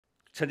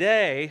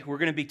Today, we're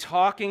going to be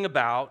talking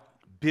about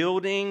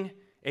building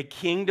a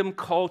kingdom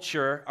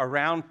culture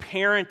around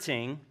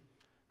parenting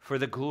for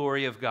the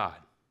glory of God.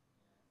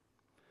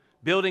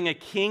 Building a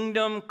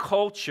kingdom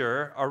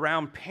culture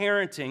around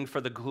parenting for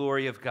the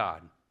glory of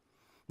God.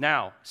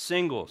 Now,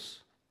 singles,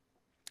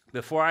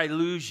 before I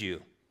lose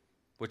you,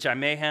 which I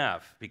may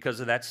have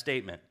because of that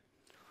statement,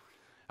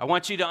 I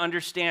want you to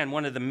understand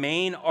one of the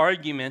main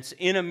arguments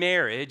in a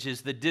marriage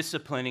is the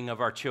disciplining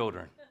of our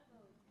children.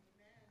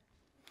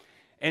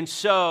 And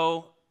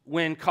so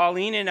when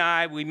Colleen and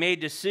I, we made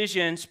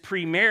decisions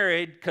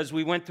pre-married because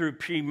we went through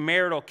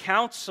premarital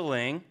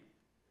counseling,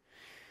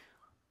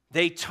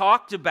 they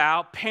talked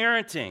about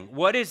parenting.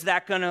 What is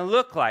that going to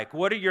look like?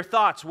 What are your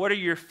thoughts? What are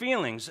your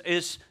feelings?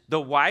 Is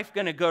the wife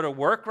going to go to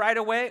work right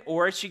away,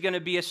 or is she going to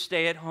be a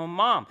stay-at-home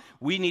mom?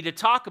 We need to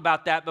talk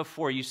about that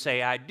before you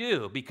say I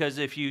do, because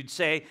if you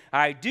say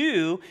I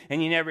do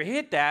and you never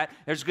hit that,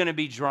 there's going to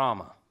be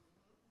drama.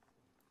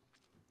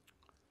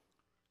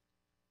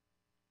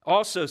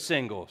 Also,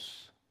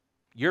 singles,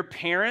 your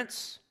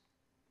parents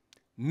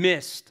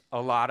missed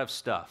a lot of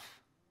stuff.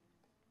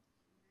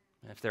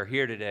 If they're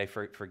here today,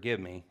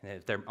 forgive me.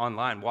 If they're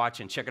online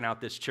watching, checking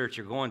out this church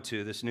you're going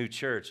to, this new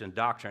church and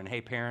doctrine,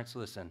 hey, parents,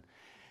 listen.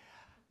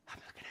 I'm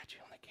looking at you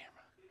on the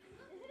camera.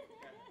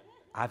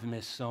 I've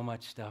missed so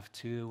much stuff,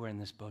 too. We're in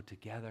this boat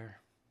together.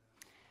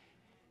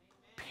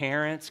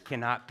 Parents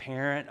cannot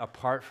parent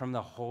apart from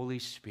the Holy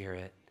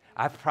Spirit.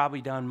 I've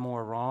probably done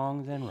more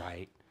wrong than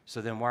right. So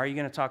then why are you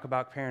going to talk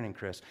about parenting,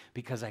 Chris?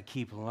 Because I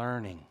keep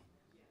learning.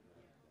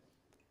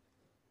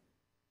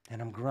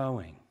 And I'm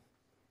growing.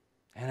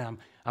 And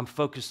I'm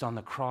focused on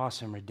the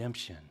cross and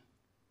redemption.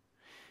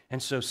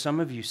 And so some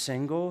of you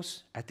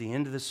singles, at the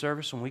end of the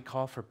service when we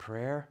call for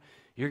prayer,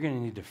 you're going to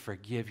need to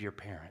forgive your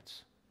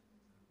parents.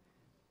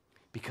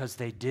 Because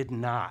they did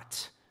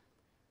not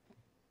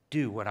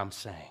do what I'm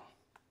saying.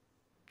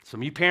 Some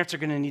of you parents are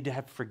going to need to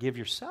have to forgive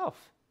yourself.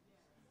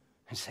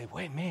 And say,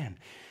 wait, man.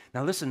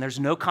 Now listen, there's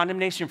no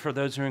condemnation for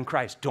those who are in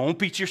Christ. Don't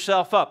beat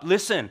yourself up.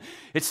 Listen,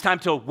 it's time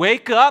to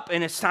wake up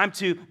and it's time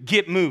to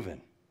get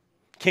moving.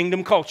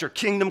 Kingdom culture,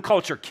 kingdom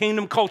culture,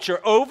 kingdom culture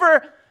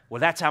over?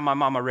 Well, that's how my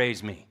mama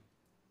raised me.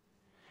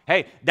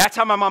 Hey, that's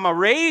how my mama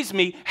raised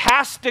me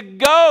has to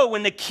go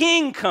when the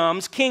king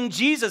comes, King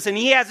Jesus, and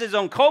he has his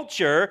own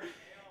culture,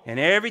 and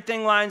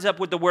everything lines up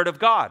with the word of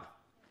God.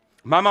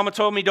 My mama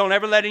told me, don't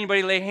ever let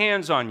anybody lay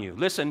hands on you.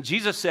 Listen,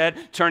 Jesus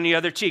said, turn the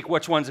other cheek.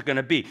 Which one's it going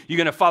to be? You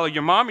going to follow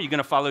your mom or you going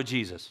to follow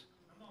Jesus?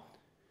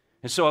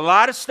 And so a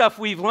lot of stuff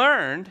we've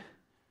learned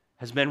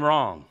has been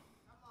wrong.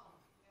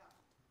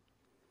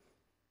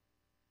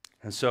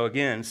 And so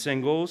again,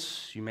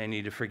 singles, you may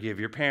need to forgive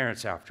your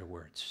parents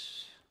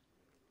afterwards.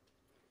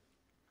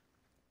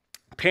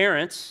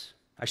 Parents,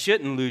 I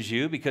shouldn't lose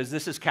you because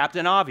this is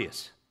Captain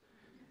Obvious.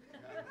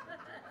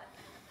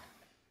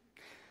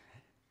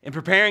 In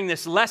preparing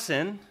this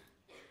lesson,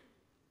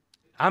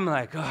 I'm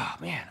like, oh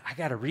man, I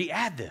got to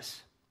re-add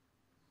this.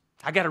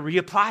 I got to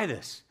reapply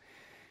this.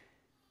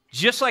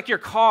 Just like your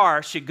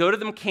car should go to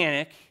the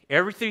mechanic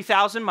every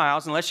 3,000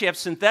 miles, unless you have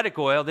synthetic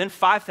oil, then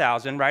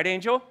 5,000, right,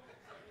 Angel?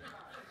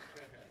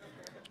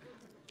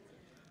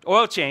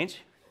 Oil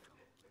change.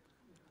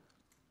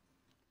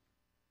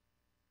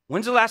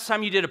 When's the last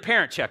time you did a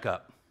parent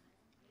checkup?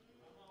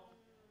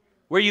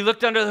 Where you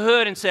looked under the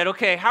hood and said,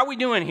 okay, how are we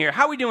doing here?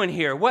 How are we doing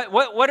here? What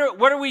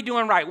are we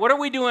doing right? What are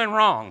we doing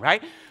wrong,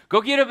 right?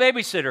 Go get a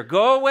babysitter.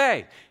 Go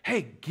away.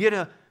 Hey, get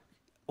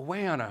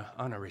away on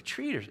a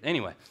retreat.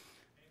 Anyway,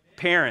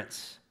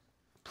 parents,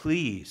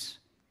 please.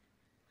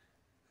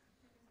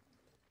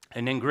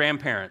 And then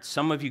grandparents.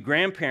 Some of you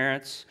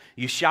grandparents,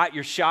 you shot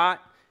your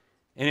shot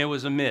and it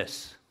was a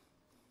miss.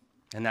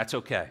 And that's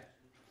okay.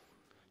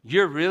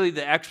 You're really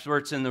the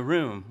experts in the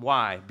room.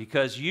 Why?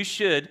 Because you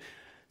should,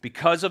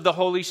 because of the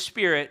Holy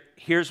Spirit,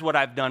 here's what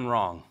I've done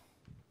wrong.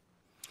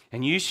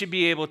 And you should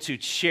be able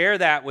to share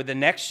that with the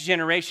next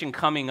generation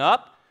coming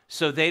up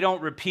so they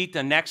don't repeat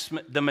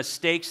the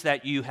mistakes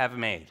that you have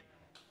made.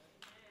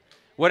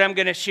 What I'm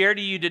going to share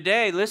to you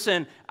today,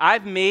 listen,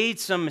 I've made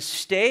some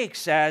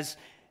mistakes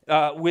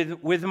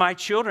with my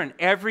children.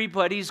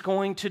 Everybody's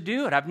going to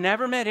do it. I've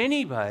never met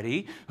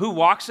anybody who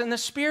walks in the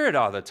Spirit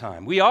all the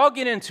time. We all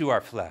get into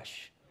our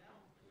flesh.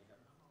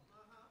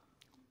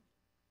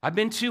 I've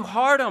been too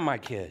hard on my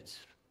kids.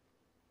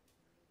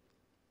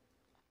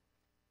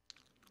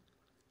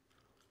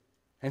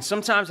 And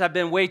sometimes I've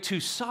been way too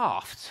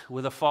soft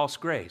with a false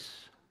grace.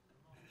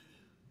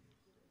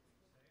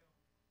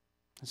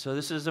 And so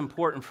this is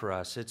important for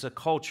us. It's a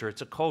culture.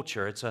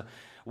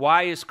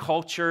 Why is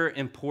culture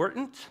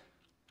important?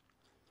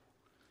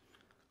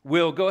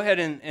 We'll go ahead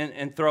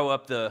and throw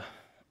up the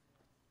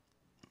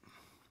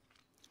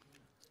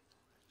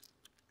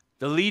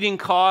leading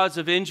cause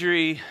of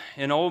injury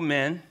in old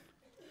men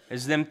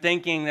is them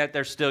thinking that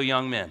they're still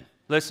young men.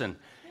 Listen,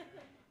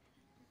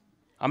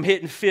 I'm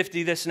hitting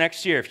 50 this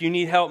next year. If you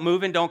need help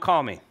moving, don't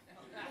call me.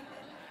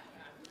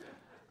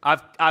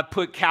 I've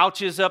put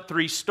couches up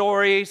 3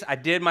 stories. I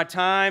did my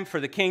time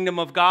for the kingdom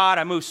of God.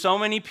 I moved so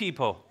many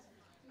people.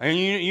 And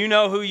you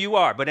know who you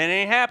are, but it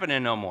ain't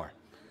happening no more.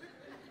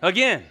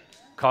 Again,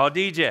 call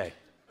DJ.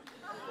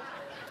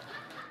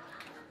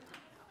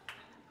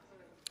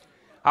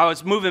 I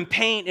was moving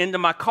paint into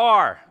my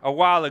car a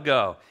while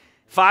ago.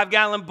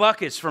 5-gallon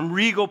buckets from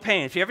Regal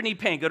Paint. If you ever need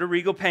paint, go to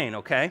Regal Paint,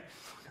 okay?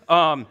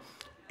 And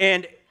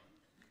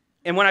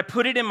when I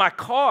put it in my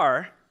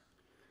car,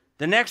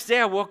 the next day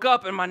I woke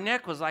up and my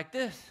neck was like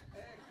this.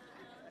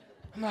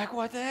 I'm like,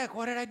 what the heck?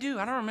 What did I do?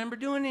 I don't remember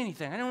doing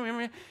anything. I don't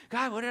remember.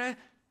 God, what did I?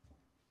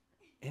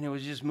 And it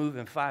was just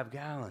moving 5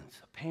 gallons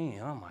of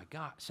paint. Oh, my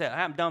God. I said,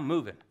 I'm done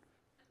moving.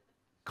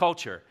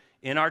 Culture.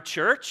 In our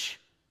church,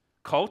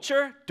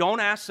 culture,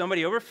 don't ask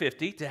somebody over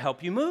 50 to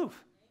help you move.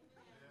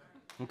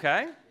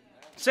 Okay?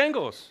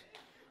 Singles,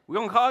 we're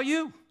going to call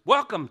you.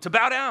 Welcome to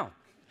Bow Down.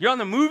 You're on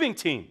the moving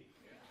team.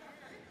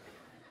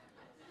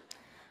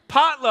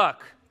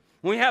 Potluck.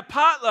 When we have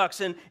potlucks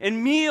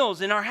and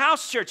meals in our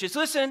house churches,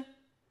 listen,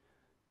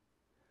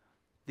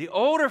 the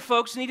older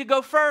folks need to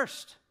go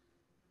first.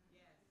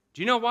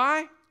 Do you know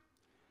why?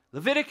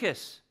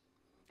 Leviticus.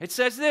 It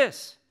says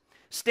this.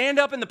 Stand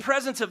up in the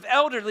presence of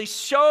elderly,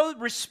 show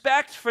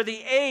respect for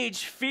the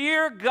aged,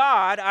 fear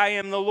God, I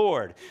am the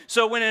Lord.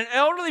 So when an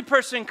elderly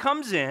person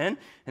comes in,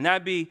 and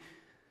that'd be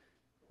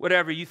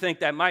whatever you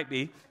think that might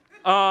be,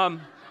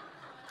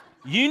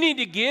 you need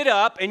to get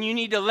up and you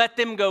need to let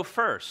them go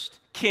first.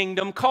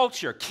 Kingdom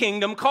culture,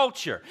 kingdom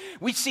culture.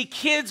 We see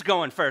kids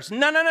going first.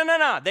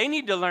 No. They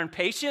need to learn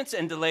patience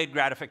and delayed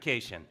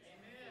gratification.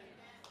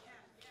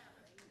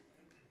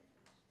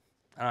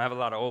 I don't have a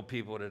lot of old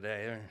people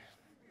today.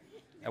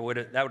 That would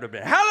have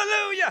been,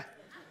 hallelujah!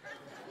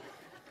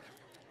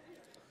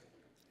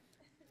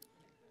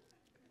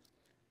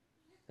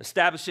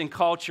 Establishing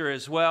culture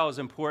as well is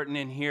important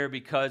in here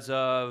because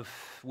of,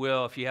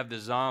 Will, if you have the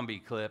zombie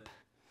clip.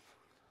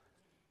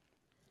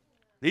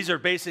 These are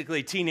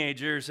basically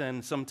teenagers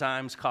and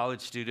sometimes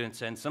college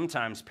students and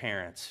sometimes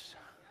parents.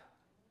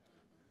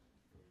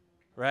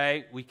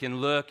 Right? We can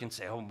look and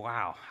say, oh,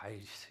 wow,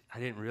 I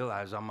didn't realize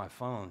I was on my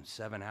phone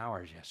 7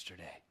 hours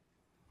yesterday.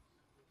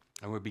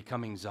 And we're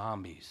becoming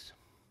zombies.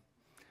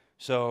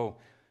 So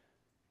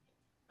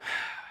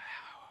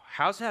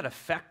how's that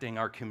affecting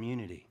our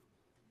community?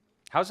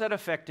 How's that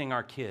affecting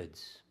our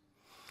kids?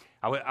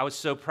 I was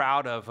so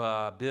proud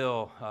of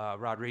Bill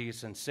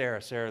Rodriguez and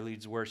Sarah. Sarah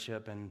leads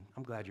worship, and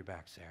I'm glad you're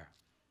back, Sarah.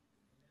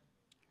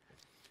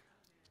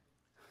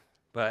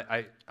 But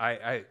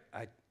I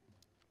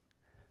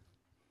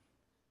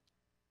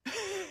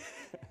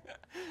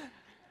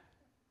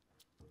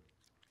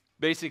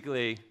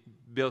basically,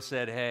 Bill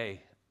said,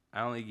 hey,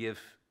 I only give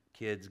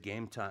kids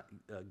game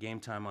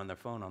time on their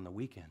phone on the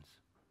weekends.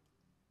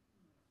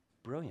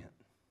 Brilliant.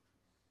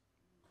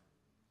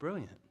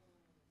 Brilliant.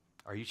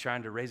 Are you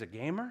trying to raise a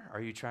gamer? Are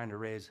you trying to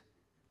raise?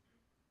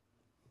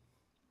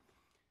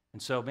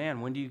 And so,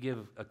 man, when do you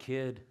give a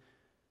kid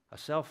a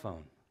cell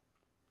phone?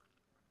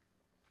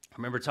 I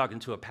remember talking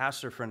to a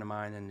pastor friend of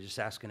mine and just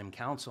asking him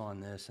counsel on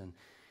this, and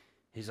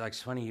he's like,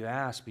 it's funny you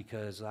asked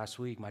because last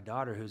week my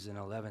daughter, who's in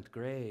 11th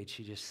grade,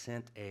 she just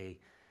sent a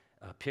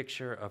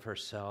picture of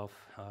herself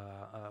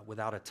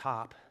without a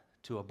top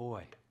to a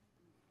boy,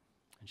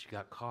 and she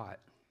got caught.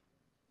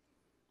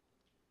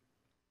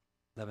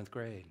 11th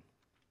grade.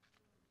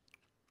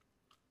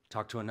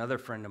 Talked to another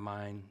friend of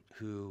mine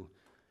who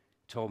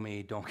told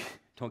me,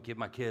 don't give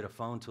my kid a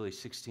phone till he's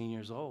 16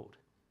 years old.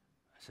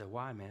 I said,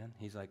 why, man?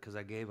 He's like, because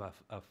I gave a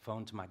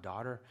phone to my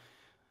daughter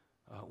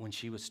when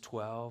she was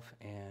 12,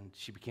 and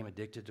she became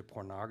addicted to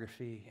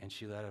pornography, and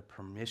she led a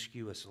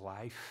promiscuous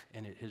life,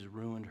 and it has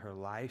ruined her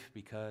life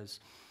because,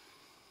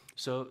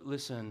 so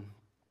listen,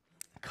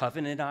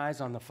 covenant eyes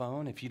on the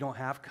phone. If you don't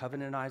have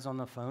covenant eyes on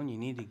the phone, you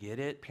need to get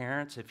it.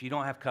 Parents, if you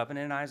don't have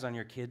covenant eyes on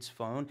your kid's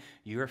phone,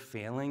 you're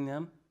failing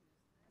them.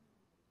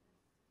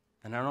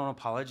 And I don't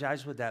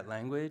apologize with that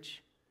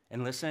language.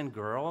 And listen,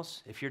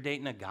 girls, if you're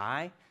dating a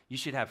guy, you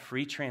should have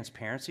free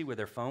transparency with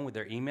their phone, with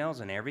their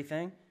emails and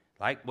everything.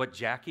 Like what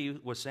Jackie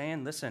was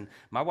saying, listen,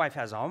 my wife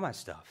has all my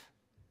stuff.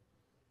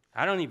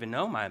 I don't even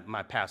know my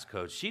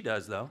passcodes. She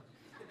does, though.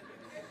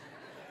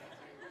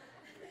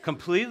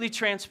 Completely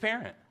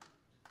transparent.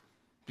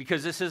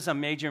 Because this is a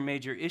major,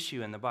 major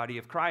issue in the body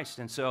of Christ.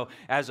 And so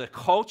as a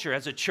culture,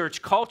 as a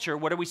church culture,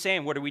 what are we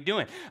saying? What are we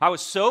doing? I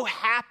was so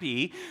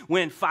happy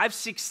when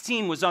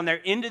 516 was on their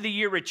end of the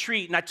year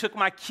retreat, and I took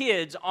my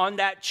kids on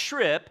that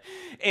trip,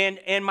 and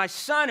my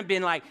son had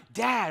been like,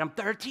 Dad, I'm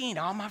 13.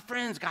 All my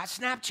friends got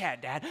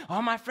Snapchat, Dad.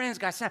 All my friends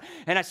got Snapchat.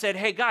 And I said,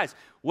 hey, guys,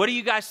 what do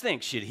you guys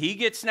think? Should he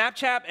get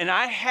Snapchat? And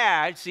I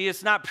had, see,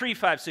 it's not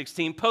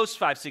pre-516,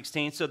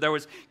 post-516, so there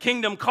was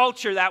kingdom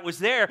culture that was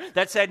there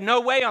that said,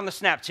 no way on the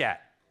Snapchat.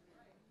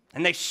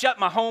 And they shut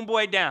my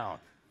homeboy down.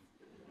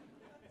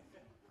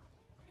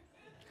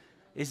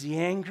 Is he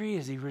angry?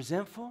 Is he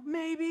resentful?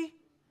 Maybe.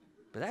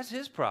 But that's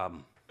his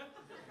problem.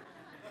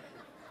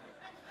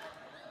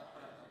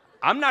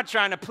 I'm not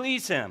trying to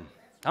please him.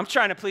 I'm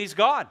trying to please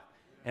God.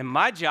 And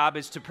my job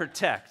is to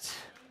protect.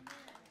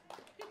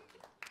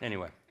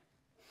 Anyway,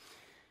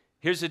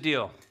 here's the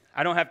deal.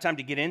 I don't have time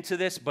to get into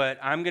this, but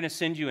I'm going to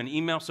send you an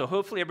email. So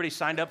hopefully everybody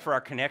signed up for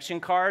our connection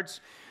cards.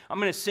 I'm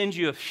going to send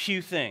you a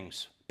few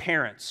things.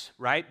 parents,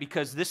 right?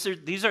 Because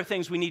these are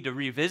things we need to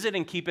revisit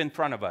and keep in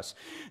front of us.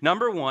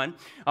 Number one,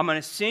 I'm going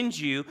to send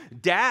you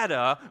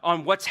data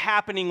on what's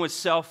happening with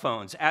cell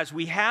phones. As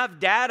we have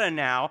data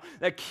now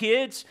that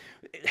kids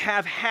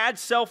have had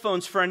cell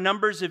phones for a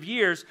numbers of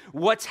years,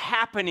 what's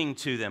happening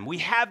to them? We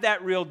have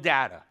that real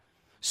data.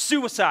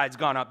 Suicide's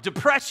gone up,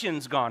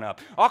 depression's gone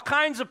up, all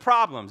kinds of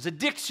problems,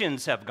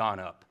 addictions have gone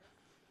up.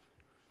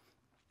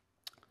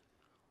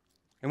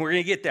 And we're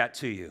going to get that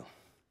to you.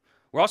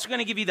 We're also going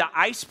to give you the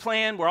ICE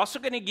plan. We're also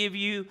going to give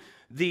you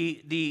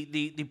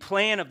the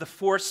plan of the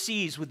 4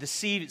 C's with the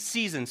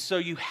seasons, so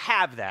you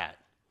have that,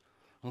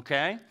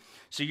 okay?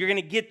 So you're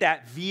going to get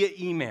that via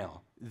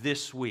email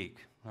this week,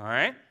 all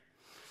right?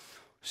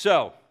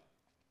 So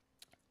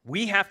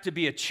we have to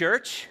be a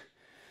church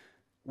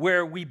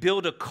where we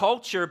build a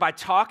culture by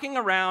talking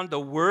around the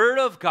Word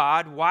of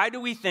God. Why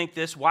do we think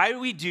this? Why do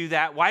we do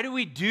that? Why do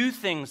we do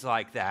things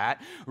like that?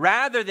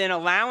 Rather than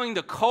allowing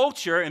the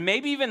culture, and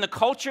maybe even the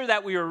culture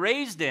that we were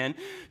raised in,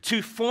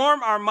 to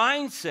form our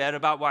mindset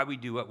about why we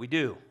do what we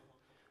do.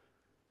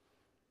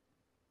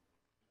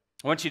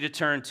 I want you to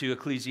turn to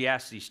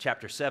Ecclesiastes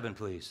chapter 7,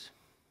 please.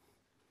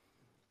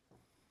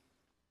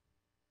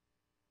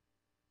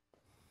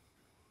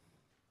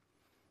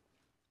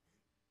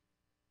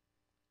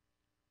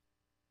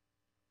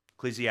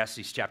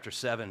 Ecclesiastes chapter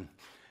 7.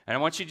 And I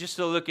want you just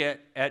to look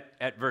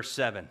at verse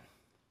 7.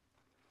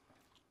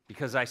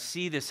 Because I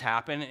see this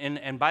happen.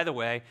 And by the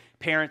way,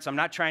 parents, I'm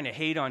not trying to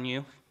hate on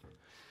you.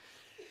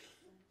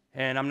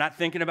 And I'm not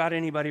thinking about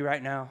anybody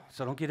right now,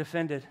 so don't get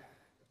offended.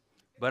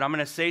 But I'm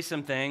going to say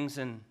some things,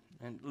 and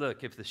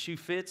look, if the shoe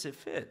fits, it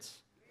fits.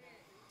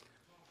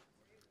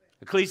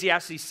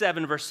 Ecclesiastes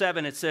 7, verse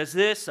 7, it says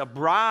this: a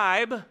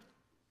bribe,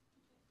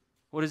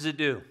 what does it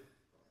do?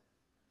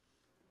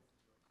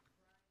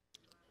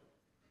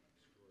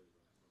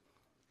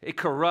 It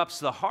corrupts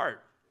the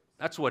heart.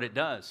 That's what it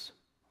does.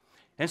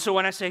 And so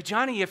when I say,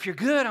 Johnny, if you're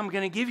good, I'm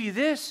going to give you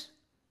this.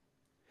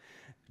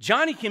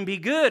 Johnny can be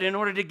good in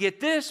order to get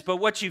this, but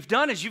what you've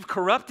done is you've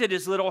corrupted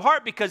his little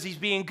heart because he's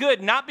being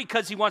good, not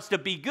because he wants to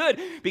be good,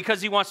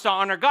 because he wants to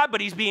honor God, but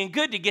he's being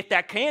good to get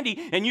that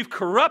candy, and you've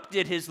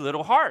corrupted his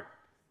little heart.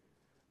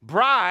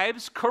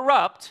 Bribes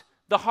corrupt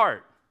the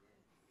heart.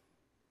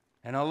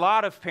 And a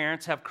lot of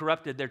parents have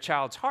corrupted their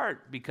child's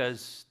heart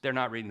because they're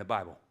not reading the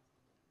Bible.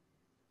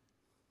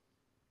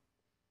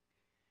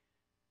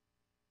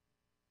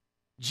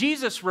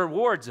 Jesus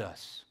rewards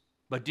us,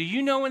 but do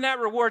you know when that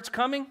reward's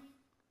coming?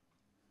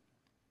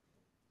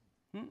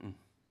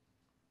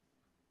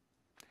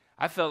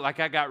 I felt like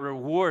I got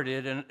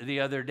rewarded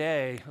the other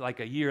day, like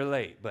a year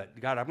late, but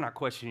God, I'm not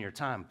questioning your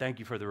time. Thank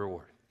you for the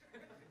reward.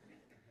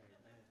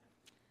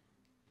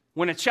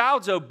 When a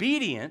child's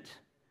obedient,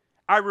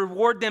 I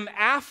reward them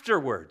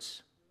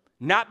afterwards,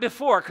 not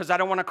before, because I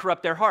don't want to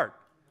corrupt their heart.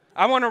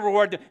 I want to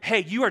reward them.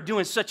 Hey, you are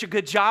doing such a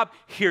good job.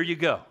 Here you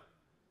go.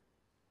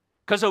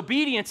 Because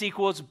obedience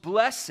equals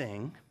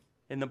blessing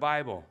in the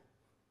Bible.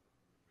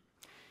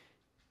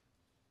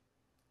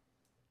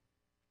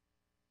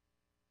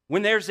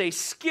 When there's a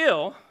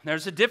skill,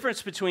 there's a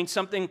difference between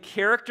something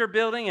character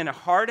building and a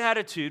hard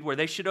attitude where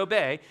they should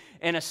obey,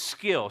 and a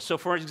skill. So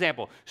for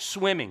example,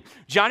 swimming.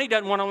 Johnny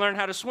doesn't want to learn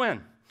how to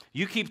swim.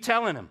 You keep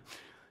telling him.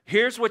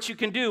 Here's what you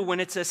can do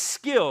when it's a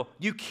skill.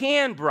 You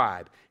can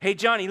bribe. Hey,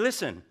 Johnny,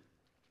 listen.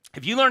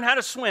 If you learn how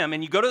to swim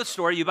and you go to the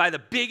store, you buy the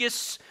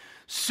biggest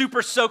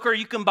super soaker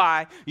you can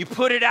buy, you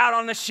put it out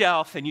on the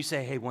shelf, and you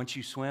say, hey, once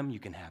you swim, you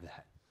can have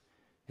that.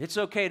 It's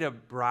okay to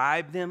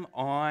bribe them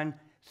on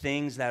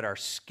things that are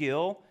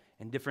skill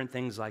and different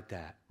things like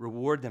that.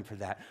 Reward them for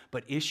that.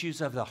 But issues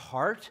of the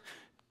heart,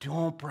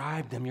 don't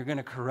bribe them. You're going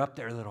to corrupt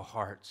their little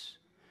hearts.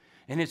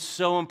 And it's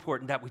so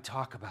important that we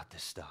talk about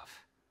this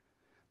stuff.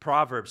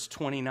 Proverbs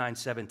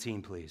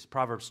 29:17, please.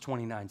 Proverbs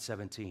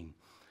 29:17.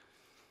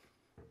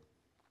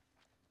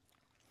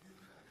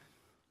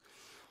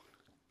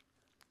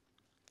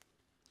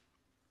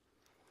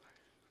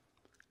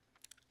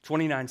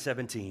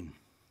 29:17.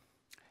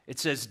 It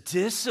says,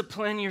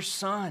 discipline your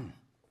son.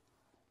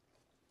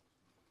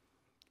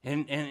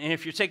 And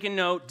if you're taking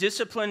note,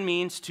 discipline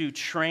means to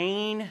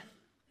train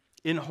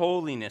in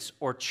holiness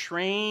or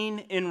train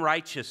in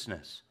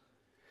righteousness.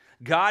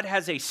 God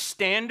has a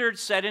standard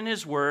set in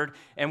his word,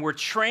 and we're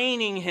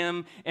training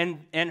him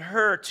and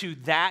her to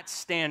that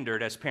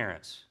standard as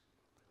parents.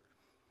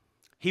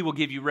 He will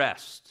give you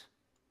rest.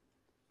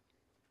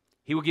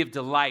 He will give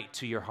delight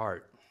to your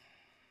heart.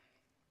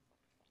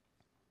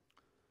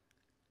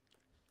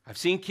 I've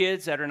seen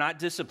kids that are not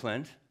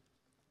disciplined,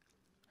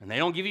 and they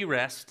don't give you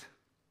rest,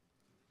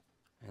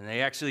 and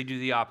they actually do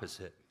the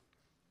opposite.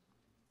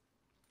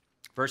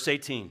 Verse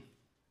 18.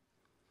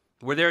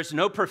 Where there is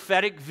no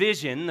prophetic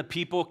vision, the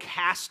people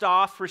cast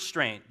off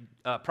restraint.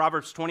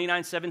 Proverbs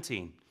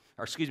 18.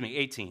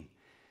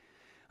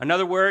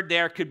 Another word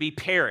there could be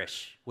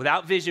perish.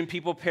 Without vision,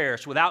 people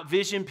perish. Without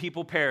vision,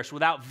 people perish.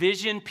 Without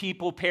vision,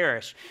 people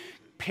perish.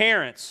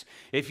 Parents,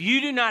 if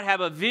you do not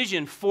have a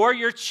vision for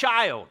your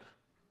child,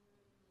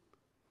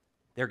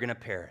 they're going to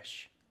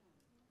perish.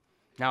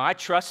 Now, I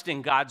trust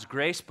in God's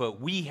grace, but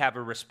we have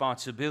a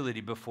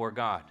responsibility before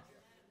God.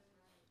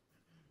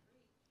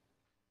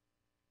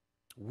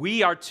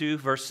 We are to,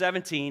 verse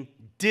 17,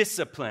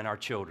 discipline our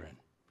children.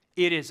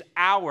 It is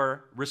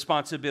our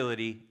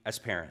responsibility as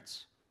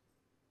parents.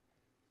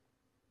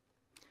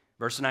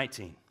 Verse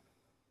 19.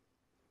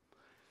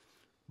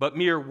 But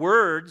mere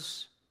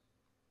words,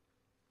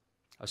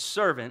 a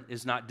servant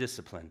is not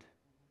disciplined.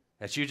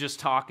 That's you just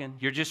talking.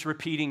 You're just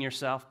repeating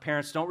yourself.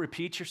 Parents, don't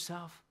repeat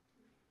yourself.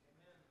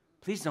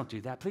 Please don't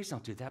do that. Please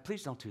don't do that.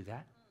 Please don't do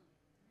that.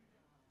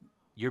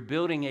 You're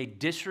building a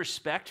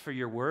disrespect for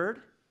your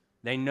word.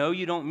 They know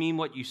you don't mean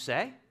what you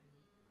say.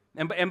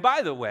 And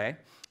by the way,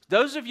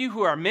 those of you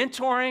who are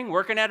mentoring,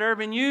 working at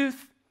Urban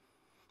Youth,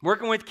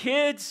 working with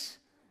kids,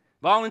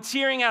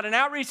 volunteering out in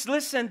outreach,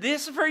 listen,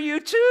 this is for you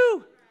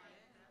too.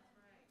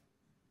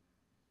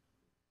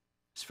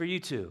 It's for you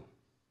too.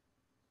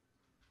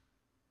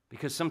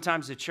 Because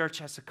sometimes the church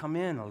has to come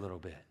in a little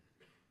bit.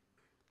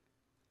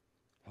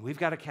 And we've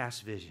got to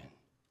cast vision.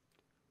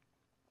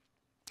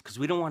 Because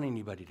we don't want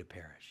anybody to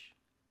perish.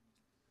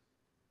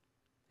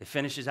 It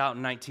finishes out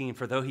in 19,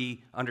 for though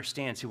he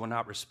understands, he will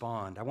not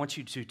respond. I want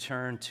you to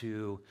turn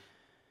to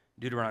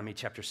Deuteronomy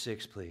chapter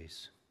 6,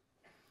 please.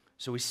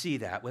 So we see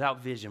that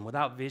without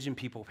vision,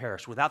 people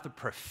perish. Without the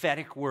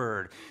prophetic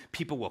word,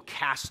 people will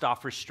cast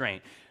off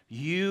restraint.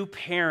 You,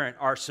 parent,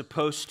 are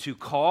supposed to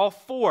call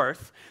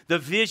forth the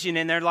vision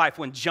in their life.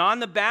 When John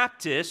the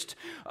Baptist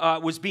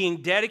was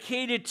being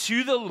dedicated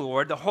to the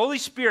Lord, the Holy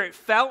Spirit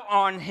fell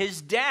on his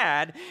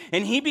dad,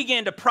 and he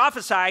began to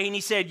prophesy, and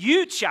he said,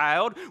 you,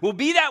 child, will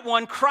be that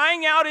one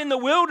crying out in the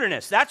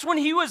wilderness. That's when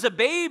he was a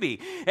baby.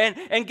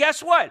 And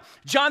guess what?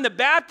 John the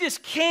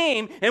Baptist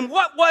came, and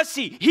what was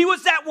he? He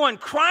was that one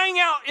crying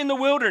out in the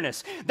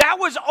wilderness. That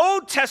was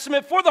Old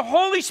Testament before the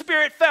Holy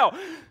Spirit fell.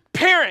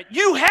 Parent,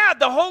 you have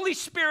the Holy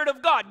Spirit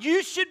of God.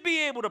 You should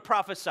be able to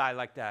prophesy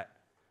like that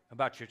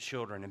about your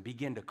children and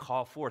begin to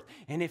call forth.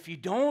 And if you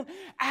don't,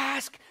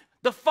 ask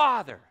the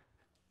Father.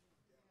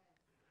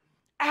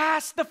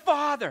 Ask the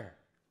Father.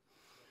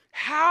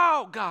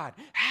 How, God?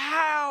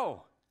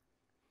 How?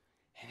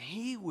 And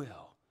he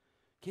will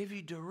give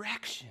you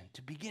direction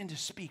to begin to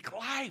speak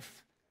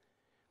life.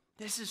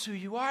 This is who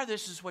you are.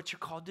 This is what you're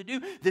called to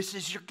do. This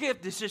is your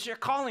gift. This is your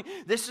calling.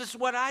 This is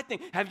what I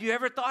think. Have you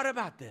ever thought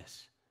about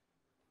this?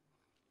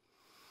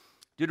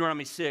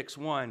 Deuteronomy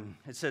 6:1,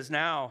 it says,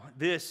 now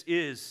this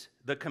is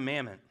the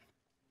commandment,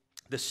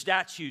 the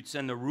statutes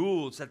and the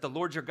rules that the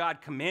Lord your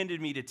God commanded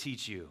me to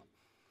teach you,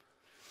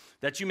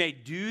 that you may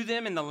do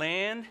them in the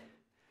land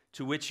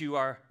to which you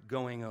are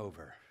going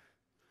over,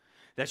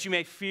 that you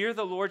may fear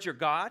the Lord your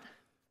God,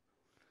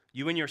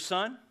 you and your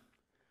son,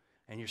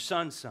 and your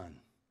son's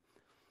son,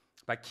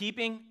 by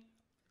keeping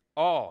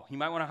all, you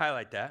might want to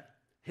highlight that,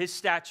 his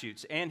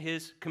statutes and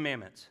his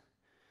commandments,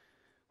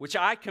 which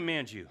I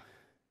command you,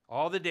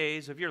 all the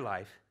days of your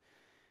life,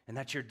 and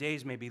that your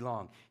days may be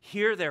long.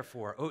 Hear,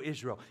 therefore, O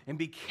Israel, and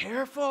be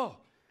careful.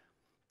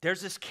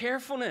 There's this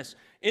carefulness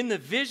in the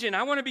vision.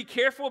 I want to be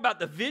careful about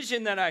the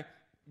vision that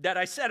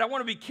I said. I want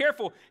to be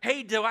careful.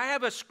 Hey, do I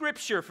have a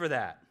scripture for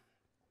that?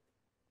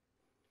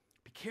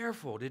 Be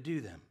careful to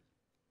do them,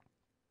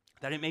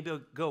 that it may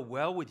go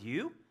well with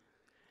you,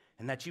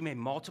 and that you may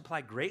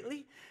multiply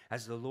greatly,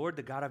 as the Lord,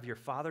 the God of your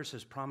fathers,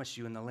 has promised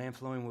you in the land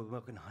flowing with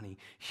milk and honey.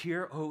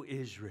 Hear, O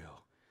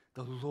Israel,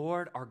 the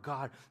Lord our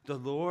God, the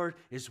Lord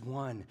is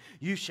one.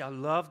 You shall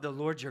love the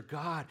Lord your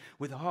God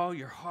with all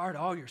your heart,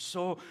 all your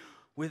soul,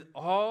 with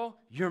all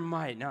your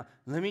might. Now,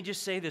 let me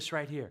just say this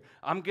right here.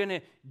 I'm going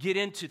to get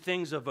into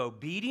things of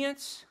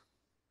obedience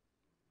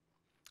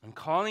and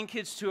calling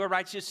kids to a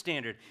righteous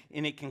standard,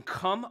 and it can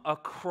come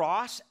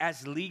across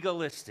as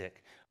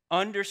legalistic.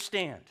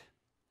 Understand,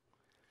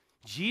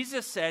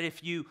 Jesus said,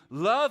 if you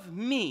love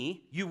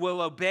me, you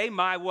will obey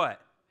my what?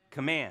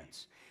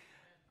 Commands.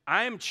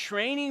 I am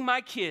training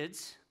my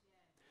kids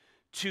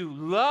to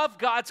love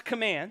God's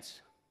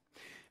commands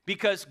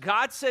because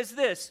God says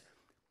this,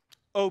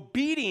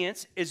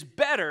 obedience is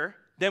better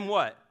than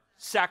what?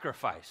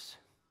 Sacrifice.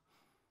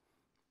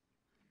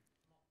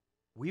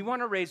 We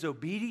want to raise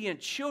obedient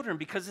children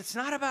because it's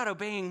not about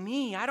obeying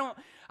me. I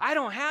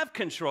don't have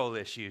control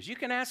issues. You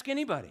can ask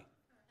anybody.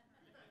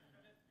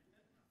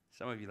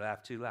 Some of you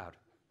laugh too loud.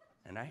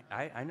 And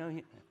I know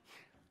you.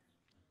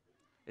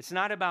 It's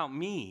not about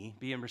me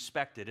being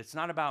respected. It's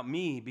not about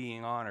me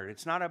being honored.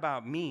 It's not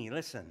about me.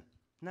 Listen,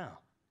 no.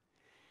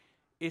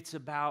 It's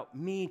about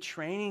me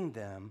training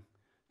them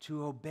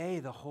to obey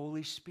the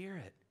Holy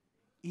Spirit,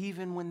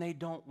 even when they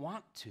don't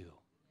want to.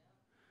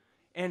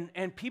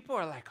 And people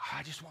are like, oh,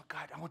 I just want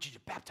God. I want you to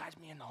baptize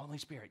me in the Holy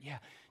Spirit. Yeah.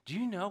 Do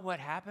you know what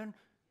happened?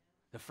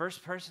 The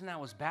first person that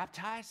was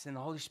baptized in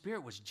the Holy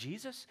Spirit was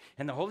Jesus,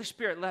 and the Holy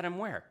Spirit led him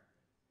where?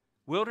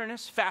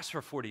 Wilderness, fast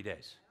for 40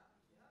 days.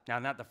 Now,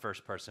 not the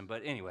first person,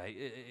 but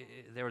anyway,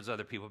 there was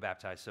other people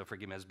baptized, so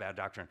forgive me, that's bad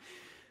doctrine.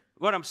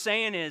 What I'm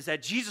saying is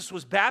that Jesus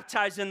was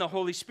baptized in the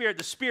Holy Spirit.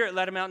 The Spirit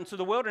led him out into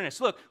the wilderness.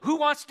 Look, who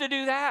wants to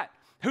do that?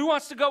 Who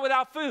wants to go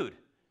without food?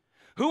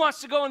 Who wants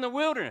to go in the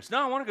wilderness?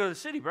 No, I want to go to the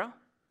city, bro.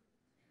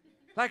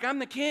 Like I'm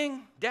the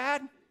king,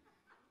 Dad.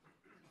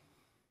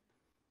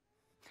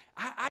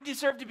 I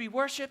deserve to be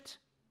worshiped.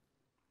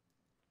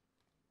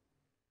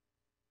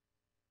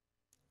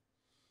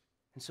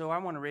 And so I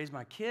want to raise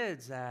my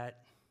kids that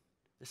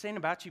this ain't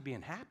about you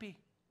being happy.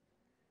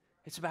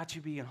 It's about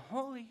you being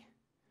holy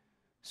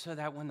so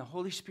that when the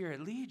Holy Spirit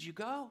leads, you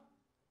go.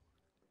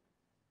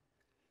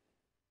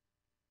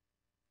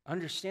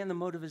 Understand the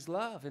motive is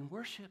love and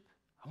worship.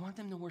 I want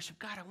them to worship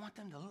God. I want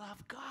them to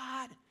love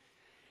God.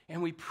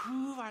 And we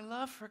prove our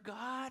love for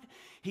God.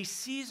 He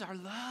sees our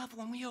love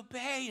when we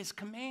obey His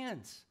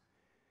commands.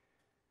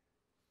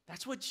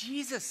 That's what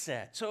Jesus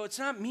said. So it's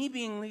not me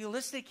being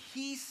legalistic.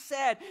 He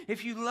said,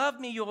 if you love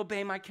me, you'll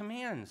obey my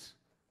commands.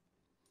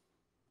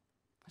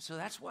 So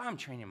that's why I'm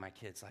training my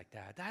kids like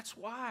that. That's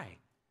why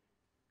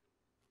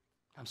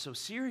I'm so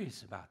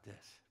serious about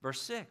this.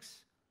 Verse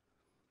 6.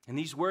 And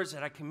these words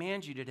that I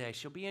command you today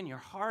shall be in your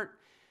heart,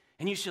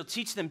 and you shall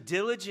teach them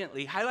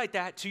diligently. Highlight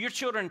that to your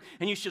children,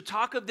 and you shall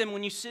talk of them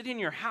when you sit in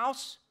your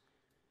house,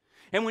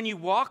 and when you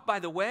walk by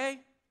the way,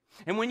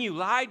 and when you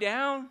lie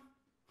down,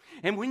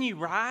 and when you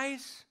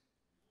rise.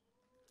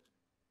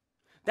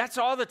 That's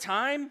all the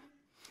time.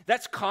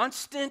 That's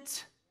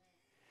constant.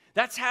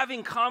 That's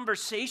having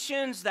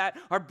conversations that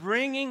are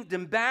bringing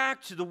them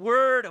back to the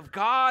Word of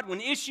God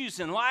when issues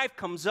in life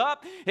comes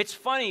up. It's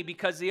funny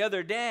because the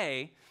other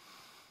day,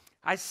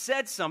 I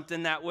said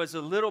something that was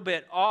a little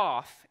bit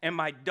off, and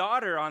my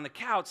daughter on the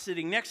couch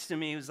sitting next to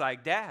me was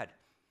like, Dad,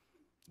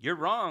 you're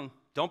wrong.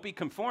 Don't be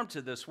conformed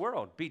to this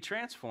world. Be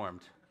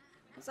transformed.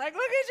 It's like,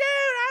 look at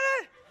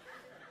you.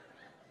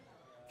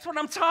 That's what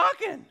I'm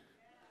talking.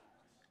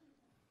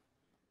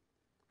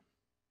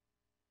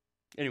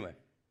 Anyway,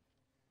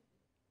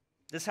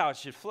 this is how it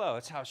should flow.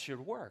 It's how it should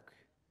work.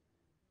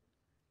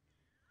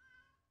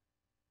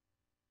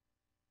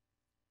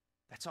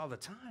 That's all the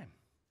time.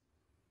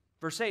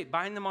 Verse 8,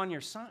 bind them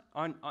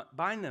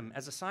bind them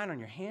as a sign on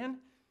your hand.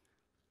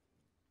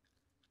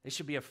 They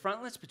should be a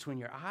frontlets between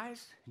your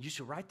eyes, and you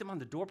should write them on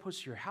the doorposts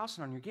of your house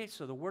and on your gates.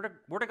 So the word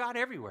of God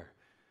everywhere.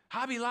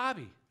 Hobby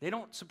Lobby. They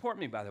don't support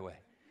me, by the way.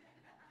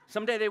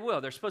 Someday they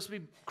will. They're supposed to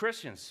be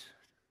Christians.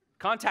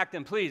 Contact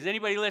them, please.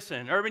 Anybody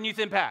listen? Urban Youth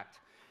Impact.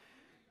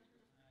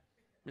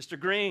 Mr.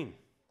 Green.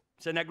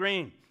 Send that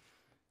Green.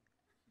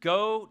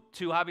 Go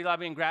to Hobby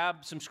Lobby and grab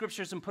some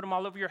scriptures and put them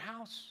all over your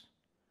house.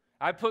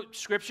 I put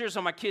scriptures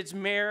on my kids'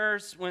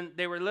 mirrors when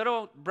they were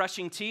little,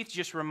 brushing teeth,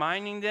 just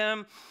reminding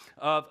them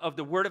of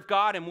the Word of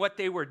God and what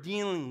they were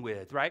dealing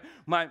with, right?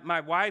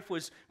 My wife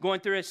was going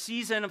through a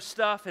season of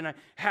stuff, and I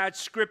had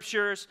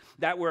scriptures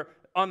that were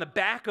on the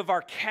back of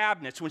our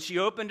cabinets. When she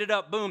opened it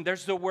up, boom,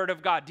 there's the Word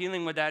of God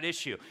dealing with that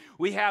issue.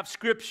 We have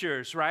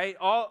scriptures, right,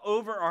 all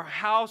over our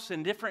house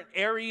in different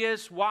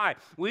areas. Why?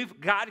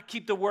 We've got to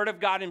keep the Word of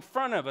God in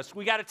front of us.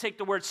 We got to take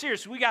the Word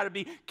serious. We got to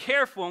be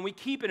careful, and we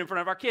keep it in front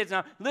of our kids.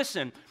 Now,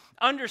 listen,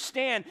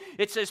 understand,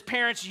 it says,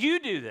 parents, you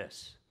do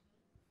this.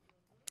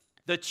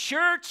 The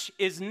church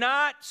is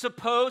not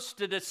supposed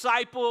to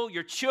disciple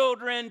your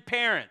children,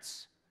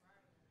 parents.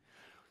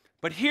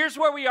 But here's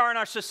where we are in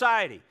our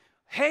society.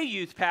 Hey,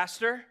 youth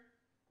pastor.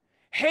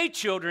 Hey,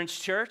 children's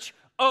church.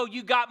 Oh,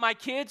 you got my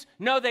kids?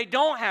 No, they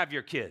don't have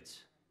your kids.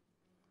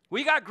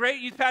 We got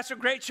great youth pastor,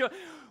 great children.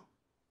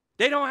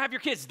 They don't have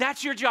your kids.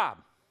 That's your job.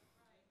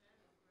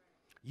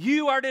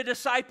 You are to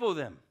disciple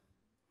them.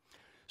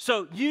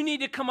 So you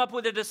need to come up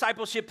with a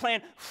discipleship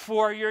plan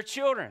for your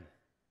children.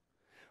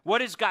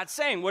 What is God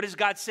saying? What is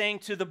God saying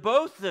to the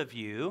both of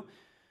you?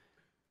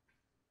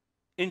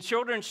 In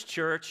children's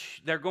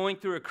church, they're going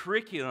through a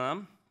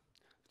curriculum.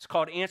 It's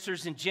called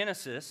Answers in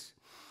Genesis.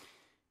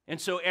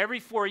 And so every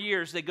 4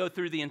 years, they go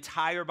through the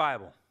entire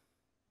Bible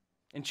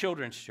in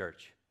children's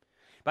church.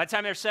 By the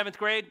time they're 7th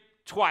grade,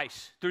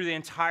 twice through the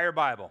entire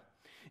Bible.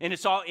 And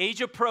it's all age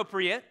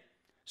appropriate,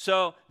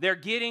 so they're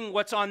getting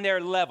what's on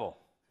their level.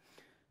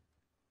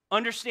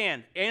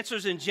 Understand,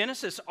 Answers in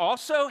Genesis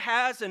also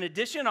has an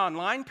addition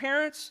online,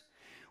 parents,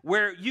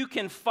 where you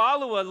can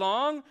follow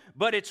along,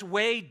 but it's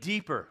way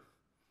deeper.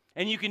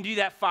 And you can do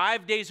that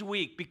 5 days a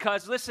week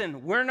because,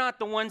 listen, we're not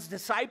the ones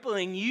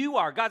discipling. You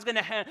are. God's going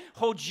to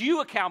hold you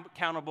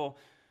accountable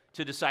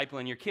to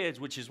discipling your kids,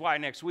 which is why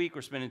next week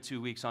we're spending 2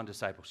 weeks on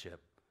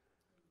discipleship.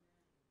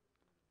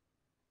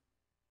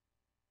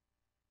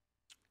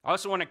 I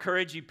also want to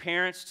encourage you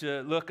parents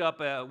to look up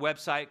a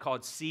website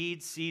called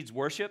Seeds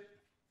Worship.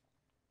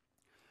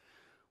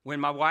 When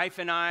my wife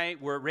and I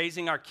were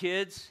raising our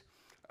kids,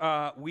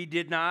 we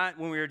did not,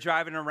 when we were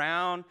driving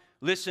around,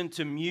 listen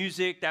to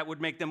music that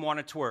would make them want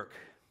to twerk,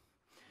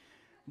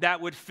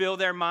 that would fill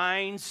their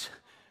minds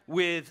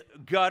with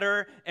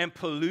gutter and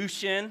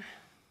pollution.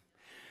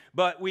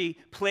 But we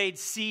played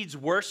Seeds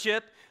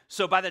Worship,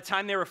 so by the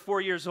time they were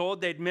 4 years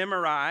old, they'd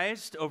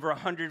memorized over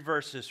 100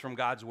 verses from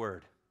God's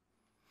Word.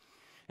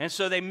 And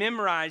so they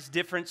memorized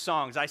different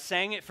songs. I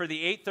sang it for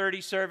the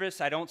 8:30 service.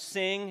 I don't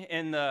sing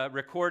in the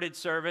recorded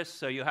service,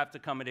 so you'll have to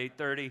come at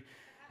 8:30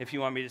 if you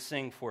want me to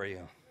sing for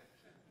you.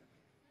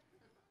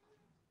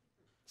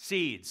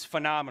 Seeds,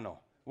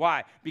 phenomenal.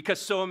 Why?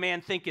 Because so a man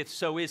thinketh,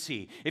 so is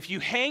he. If you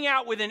hang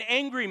out with an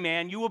angry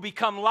man, you will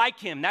become like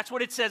him. That's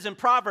what it says in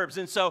Proverbs.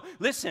 And so,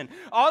 listen,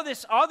 all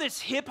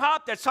this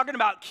hip-hop that's talking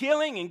about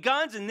killing and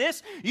guns and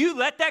this, you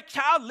let that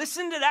child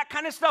listen to that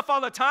kind of stuff all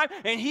the time,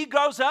 and he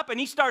grows up and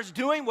he starts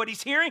doing what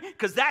he's hearing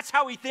because that's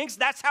how he thinks,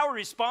 that's how he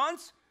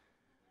responds.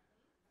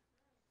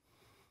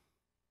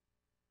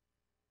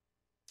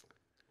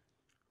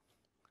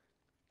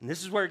 And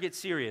this is where it gets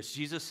serious.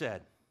 Jesus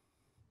said,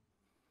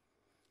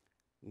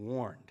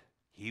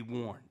 He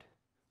warned,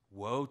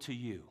 woe to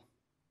you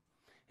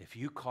if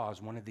you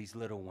cause one of these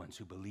little ones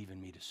who believe in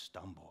me to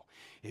stumble.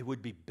 It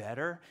would be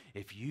better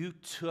if you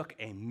took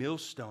a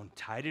millstone,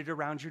 tied it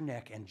around your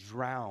neck, and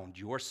drowned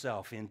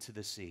yourself into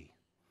the sea.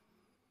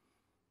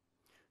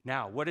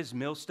 Now, what does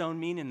millstone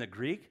mean in the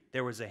Greek?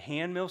 There was a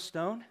hand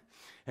millstone,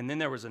 and then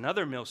there was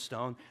another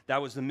millstone.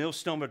 That was the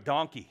millstone of a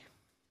donkey.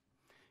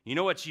 You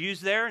know what's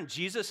used there? And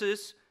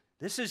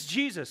this is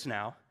Jesus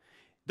now,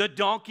 the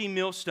donkey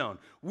millstone,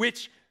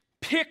 which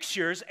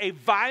pictures a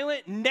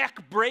violent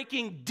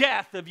neck-breaking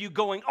death of you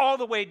going all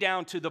the way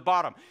down to the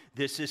bottom.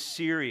 This is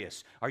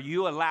serious. Are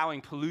you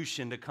allowing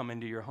pollution to come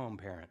into your home,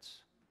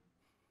 parents?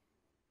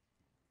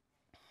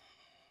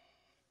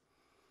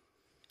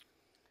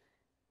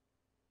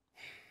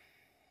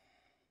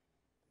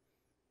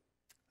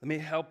 Let me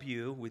help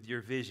you with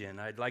your vision.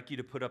 I'd like you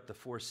to put up the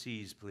 4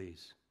 C's,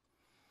 please.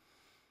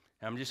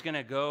 I'm just going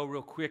to go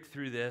real quick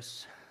through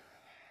this.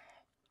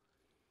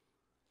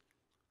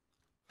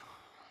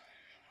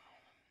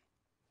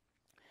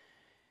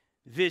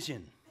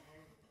 Vision.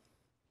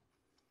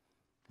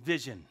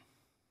 Vision.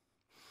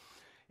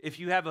 If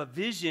you have a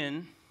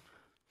vision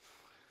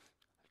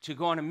to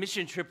go on a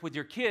mission trip with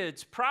your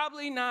kids,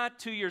 probably not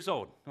 2 years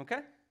old,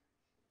 okay?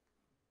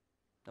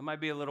 That might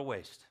be a little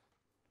waste.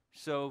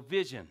 So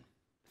vision,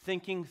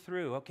 thinking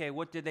through, okay,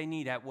 what did they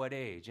need at what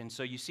age? And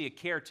so you see a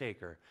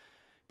caretaker,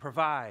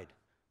 provide,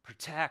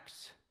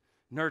 protect,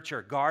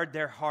 nurture, guard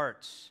their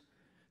hearts.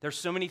 There's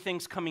so many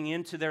things coming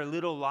into their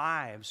little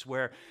lives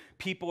where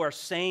people are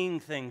saying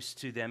things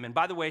to them. And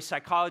by the way,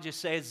 psychologists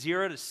say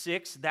 0 to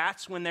 6,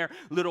 that's when their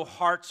little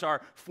hearts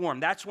are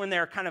formed. That's when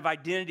their kind of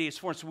identity is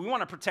formed. So we want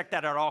to protect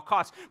that at all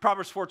costs.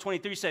 Proverbs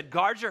 4:23 said,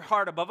 guard your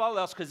heart above all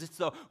else because it's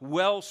the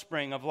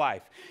wellspring of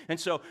life. And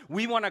so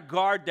we want to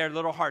guard their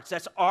little hearts.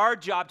 That's our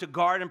job, to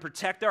guard and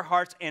protect their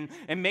hearts and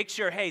make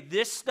sure, hey,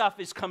 this stuff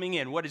is coming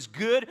in. What is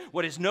good,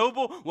 what is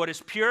noble, what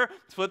is pure.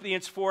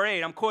 Philippians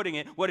 4:8, I'm quoting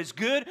it. What is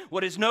good,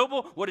 what is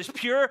noble, what is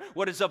pure,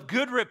 what is of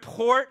good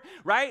report,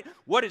 right?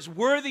 What is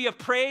worthy of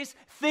praise,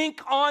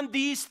 think on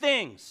these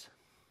things.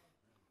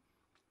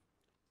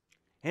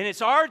 And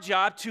it's our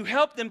job to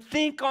help them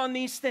think on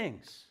these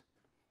things.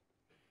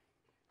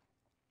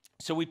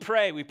 So we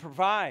pray, we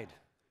provide,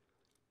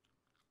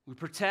 we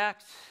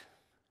protect.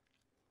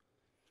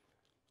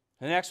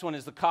 The next one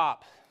is the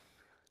cop.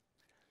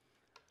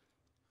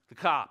 The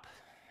cop.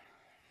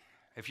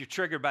 If you're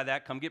triggered by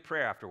that, come get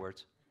prayer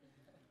afterwards.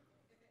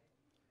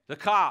 The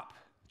cop,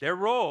 their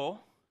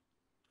role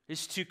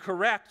is to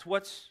correct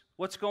what's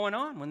going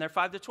on when they're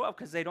 5 to 12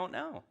 because they don't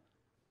know.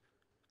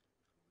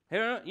 They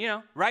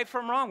don't, right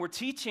from wrong. We're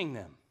teaching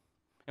them.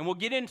 And we'll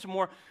get into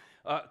more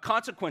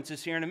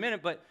consequences here in a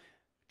minute, but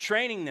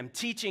training them,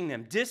 teaching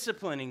them,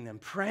 disciplining them,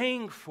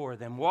 praying for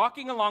them,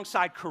 walking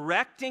alongside,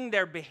 correcting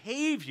their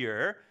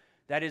behavior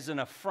that is an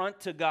affront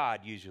to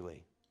God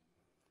usually.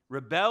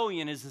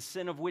 Rebellion is the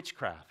sin of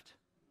witchcraft.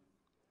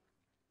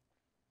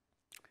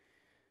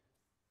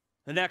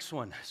 The next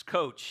one is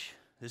coach.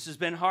 This has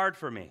been hard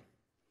for me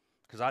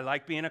because I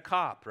like being a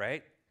cop,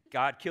 right?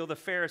 God killed a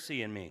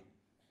Pharisee in me.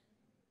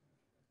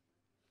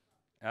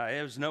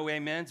 There was no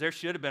amens. There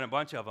should have been a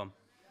bunch of them.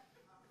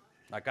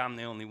 Like I'm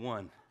the only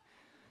one.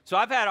 So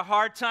I've had a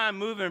hard time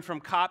moving from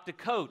cop to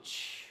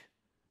coach,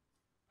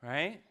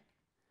 right?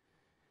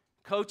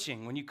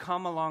 Coaching, when you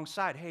come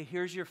alongside, hey,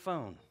 here's your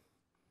phone.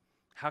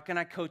 How can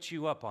I coach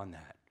you up on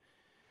that?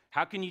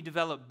 How can you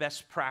develop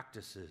best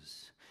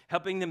practices?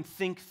 Helping them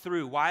think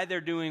through why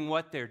they're doing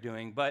what they're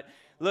doing. But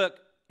look,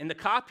 in the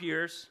cop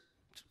years,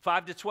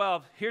 5 to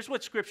 12, here's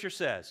what Scripture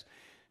says.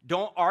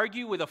 Don't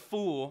argue with a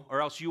fool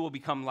or else you will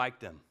become like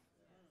them.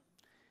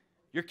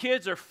 Your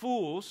kids are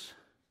fools.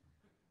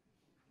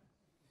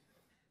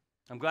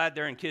 I'm glad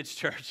they're in kids'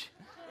 church.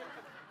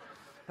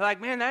 They're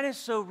like, man, that is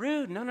so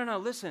rude. No,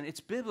 listen,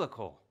 it's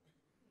biblical.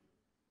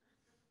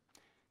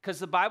 Because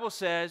the Bible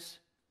says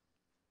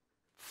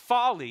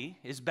folly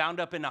is bound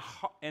up in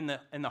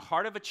the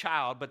heart of a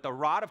child, but the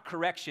rod of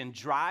correction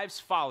drives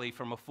folly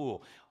from a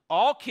fool.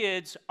 All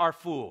kids are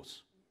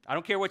fools. I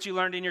don't care what you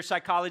learned in your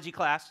psychology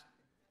class.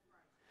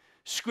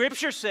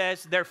 Scripture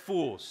says they're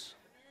fools.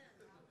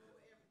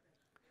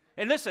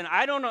 And listen,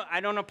 I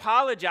don't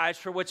apologize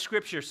for what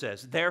Scripture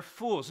says. They're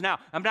fools. Now,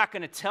 I'm not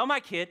going to tell my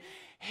kid,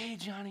 hey,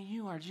 Johnny,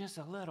 you are just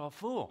a little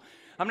fool.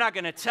 I'm not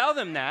going to tell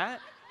them that.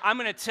 I'm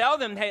going to tell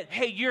them,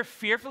 hey, you're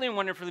fearfully and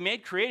wonderfully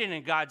made, created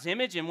in God's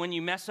image. And when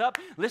you mess up,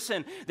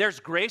 listen, there's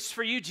grace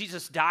for you.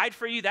 Jesus died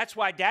for you. That's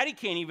why daddy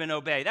can't even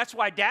obey. That's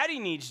why daddy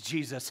needs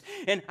Jesus.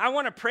 And I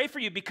want to pray for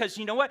you because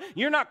you know what?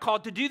 You're not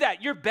called to do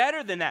that. You're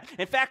better than that.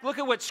 In fact, look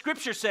at what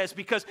Scripture says,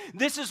 because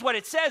this is what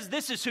it says.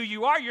 This is who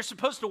you are. You're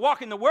supposed to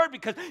walk in the Word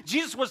because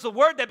Jesus was the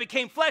Word that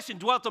became flesh and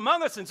dwelt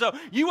among us. And so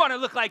you want to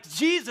look like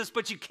Jesus,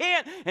 but you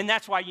can't. And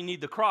that's why you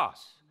need the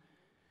cross.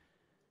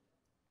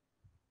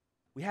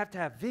 We have to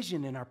have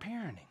vision in our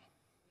parenting.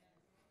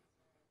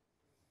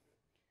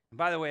 And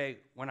by the way,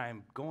 when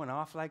I'm going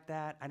off like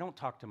that, I don't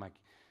talk to my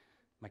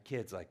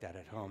kids like that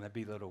at home. That'd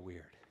be a little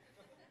weird.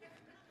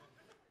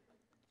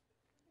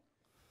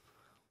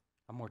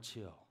 I'm more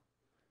chill,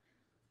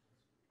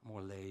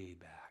 more laid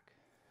back.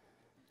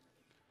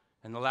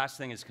 And the last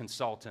thing is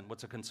consultant.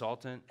 What's a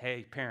consultant?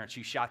 Hey, parents,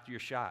 you shot your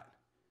shot.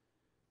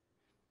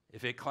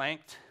 If it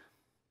clanked,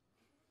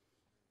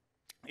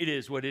 it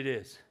is what it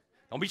is.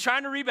 Don't be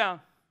trying to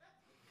rebound.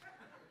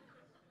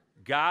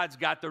 God's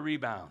got the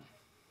rebound.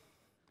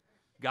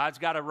 God's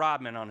got a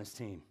Rodman on his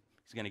team.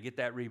 He's going to get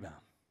that rebound.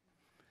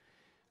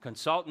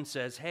 Consultant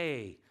says,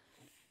 hey,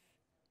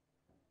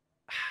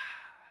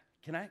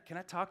 can I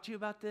talk to you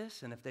about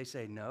this? And if they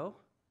say no,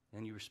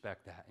 then you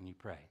respect that and you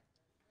pray.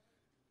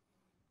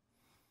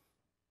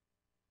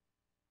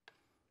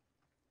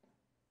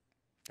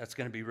 That's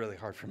going to be really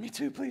hard for me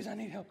too. Please, I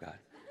need help, God.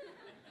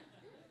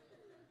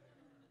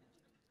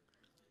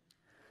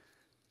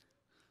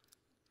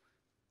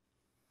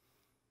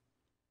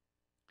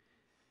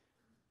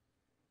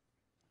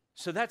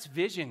 So that's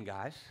vision,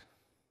 guys,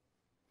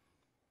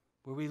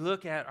 where we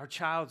look at our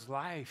child's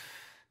life.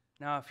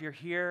 Now, if you're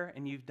here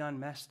and you've done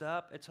messed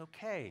up, it's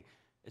okay.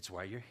 It's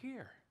why you're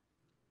here.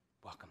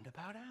 Welcome to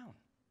Bow Down.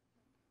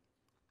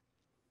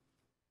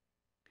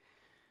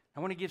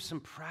 I want to give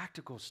some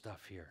practical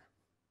stuff here,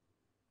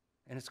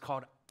 and it's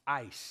called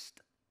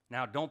iced.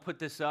 Now, don't put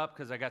this up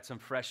because I got some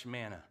fresh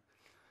manna.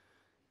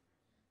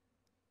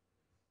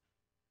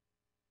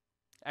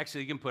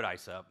 Actually, you can put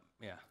ice up,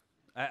 yeah.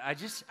 I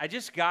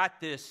just got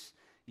this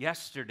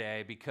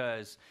yesterday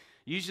because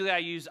usually I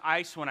use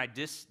ice when I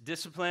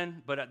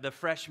discipline, but the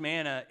fresh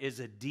manna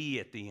is a D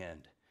at the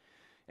end.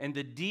 And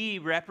the D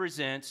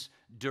represents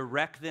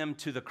direct them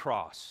to the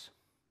cross.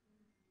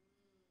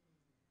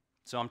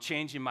 So I'm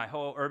changing my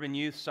whole urban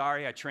youth.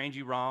 Sorry, I trained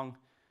you wrong.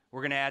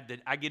 We're going to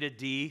add I get a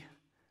D,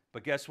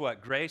 but guess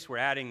what? Grace, we're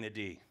adding the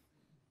D.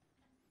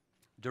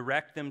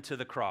 Direct them to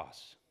the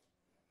cross.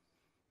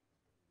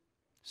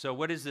 So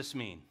what does this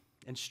mean?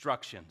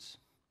 Instructions.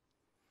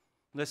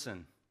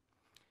 Listen,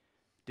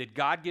 did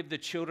God give the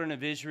children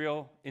of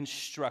Israel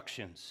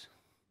instructions?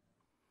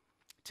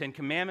 10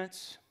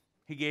 Commandments,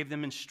 He gave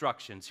them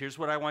instructions. Here's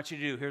what I want you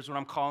to do. Here's what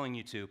I'm calling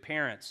you to.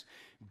 Parents,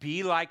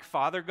 be like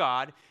Father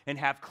God and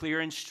have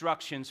clear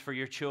instructions for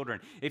your children.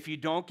 If you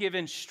don't give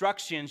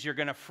instructions, you're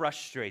going to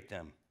frustrate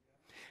them.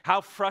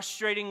 How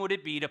frustrating would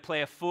it be to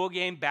play a full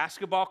game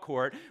basketball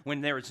court when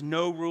there is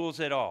no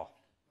rules at all?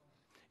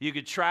 You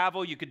could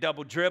travel, you could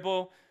double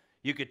dribble,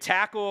 you could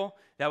tackle.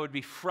 That would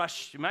be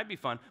it might be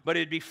fun, but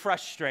it'd be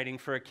frustrating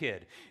for a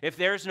kid. If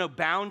there's no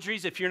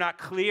boundaries, if you're not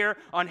clear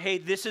on, hey,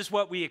 this is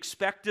what we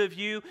expect of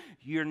you,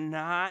 you're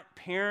not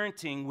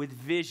parenting with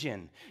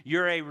vision.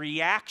 You're a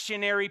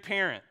reactionary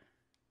parent.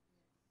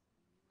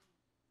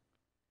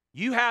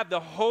 You have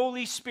the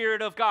Holy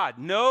Spirit of God.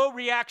 No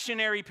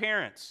reactionary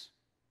parents.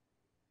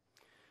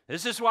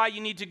 This is why you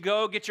need to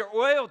go get your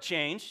oil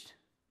changed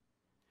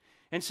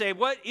and say,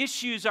 what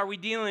issues are we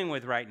dealing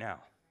with right now?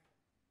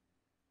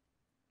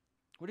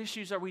 What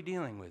issues are we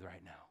dealing with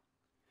right now?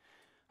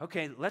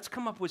 Okay, let's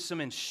come up with some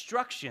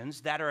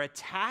instructions that are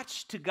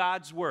attached to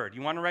God's word.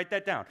 You want to write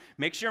that down?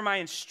 Make sure my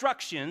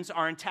instructions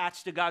are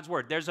attached to God's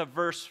word. There's a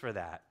verse for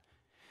that.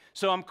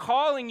 So I'm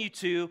calling you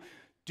to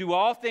do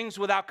all things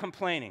without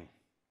complaining.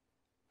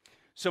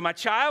 So my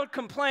child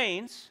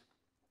complains,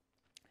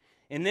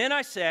 and then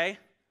I say,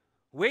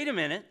 wait a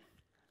minute.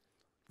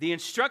 The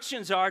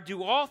instructions are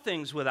do all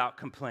things without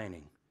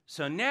complaining.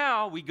 So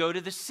now we go to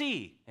the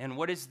C. And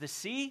what is the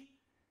C?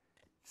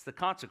 It's the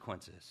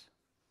consequences.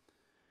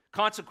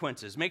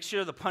 Consequences. Make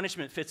sure the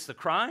punishment fits the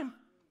crime.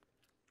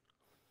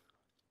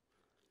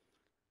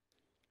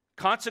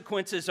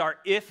 Consequences are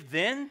if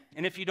then.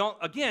 And if you don't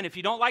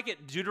like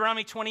it,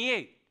 Deuteronomy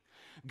 28.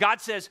 God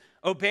says,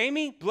 obey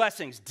me,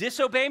 blessings.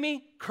 Disobey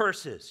me,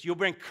 curses. You'll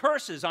bring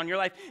curses on your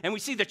life. And we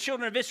see the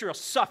children of Israel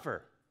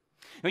suffer.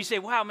 And you say,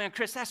 wow, man,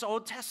 Chris, that's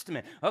Old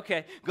Testament.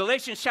 Okay,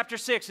 Galatians chapter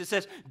 6, it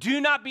says, do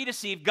not be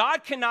deceived.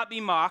 God cannot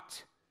be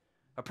mocked.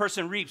 A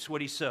person reaps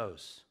what he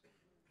sows.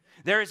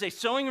 There is a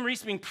sowing and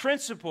reaping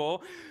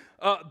principle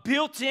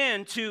built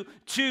into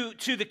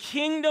the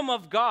kingdom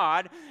of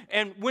God.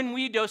 And when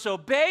we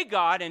disobey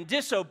God and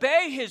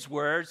disobey His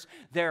words,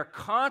 there are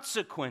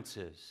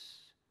consequences.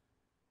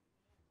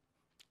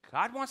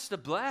 God wants to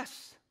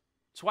bless.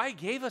 That's why He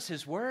gave us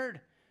His word.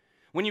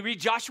 When you read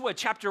Joshua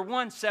chapter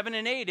 1, 7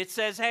 and 8, it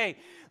says, hey,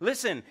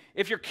 listen,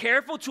 if you're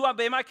careful to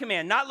obey my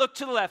command, not look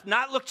to the left,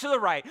 not look to the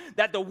right,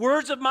 that the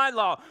words of my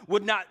law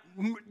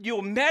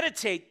you'll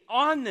meditate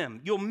on them.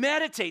 You'll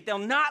meditate. They'll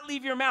not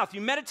leave your mouth.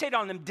 You meditate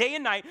on them day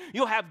and night.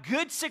 You'll have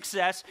good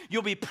success.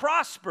 You'll be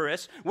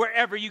prosperous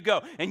wherever you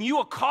go. And you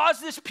will cause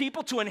this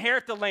people to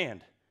inherit the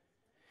land.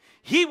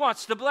 He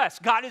wants to bless.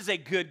 God is a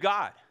good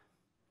God.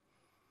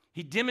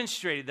 He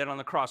demonstrated that on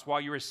the cross while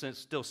you were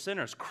still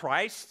sinners.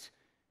 Christ,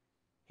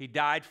 he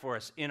died for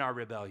us in our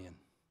rebellion.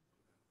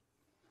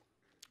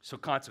 So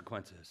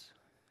consequences.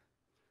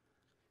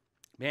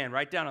 Man,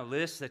 write down a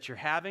list that you're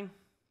having,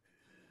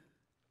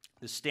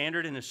 the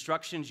standard and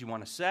instructions you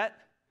want to set.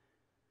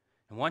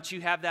 And once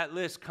you have that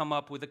list, come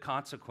up with the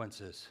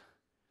consequences.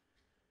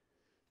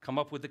 Come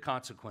up with the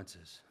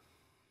consequences.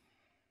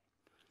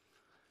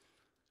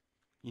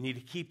 You need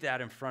to keep that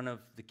in front of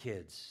the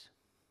kids.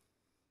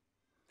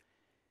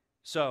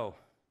 So,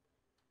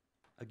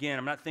 again,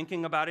 I'm not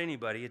thinking about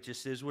anybody. It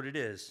just is what it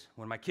is.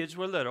 When my kids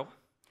were little,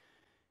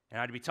 and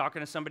I'd be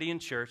talking to somebody in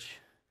church,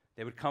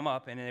 they would come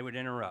up and they would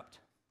interrupt.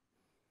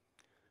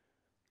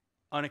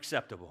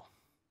 Unacceptable.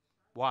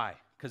 Why?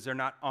 Because they're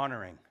not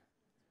honoring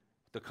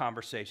the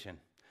conversation.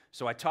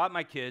 So I taught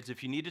my kids,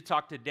 if you need to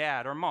talk to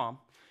dad or mom,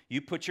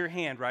 you put your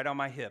hand right on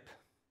my hip.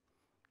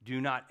 Do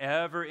not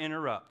ever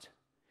interrupt.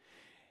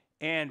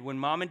 And when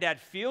mom and dad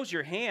feels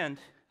your hand,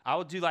 I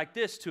will do like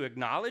this to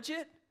acknowledge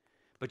it.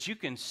 But you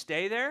can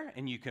stay there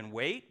and you can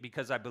wait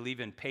because I believe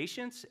in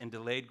patience and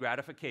delayed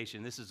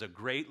gratification. This is a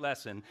great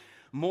lesson.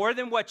 More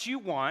than what you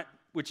want,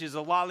 which is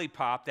a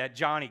lollipop that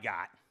Johnny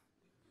got.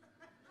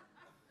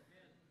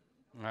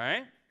 All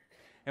right?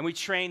 And we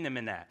train them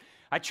in that.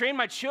 I train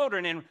my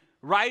children in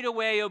right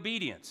away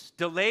obedience.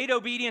 Delayed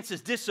obedience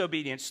is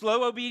disobedience.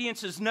 Slow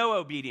obedience is no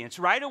obedience.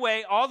 Right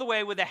away, all the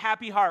way with a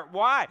happy heart.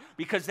 Why?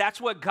 Because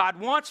that's what God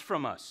wants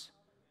from us.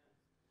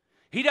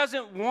 He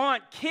doesn't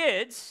want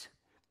kids,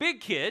 big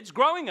kids,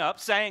 growing up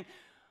saying,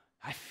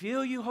 I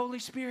feel you, Holy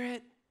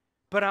Spirit,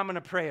 but I'm going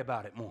to pray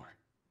about it more.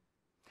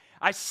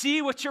 I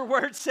see what your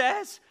word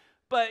says,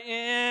 but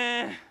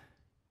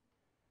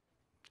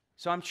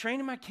So I'm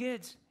training my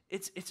kids.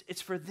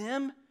 It's for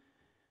them,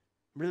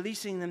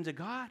 releasing them to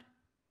God,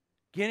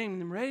 getting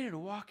them ready to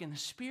walk in the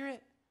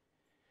Spirit.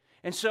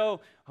 And so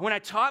when I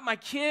taught my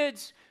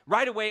kids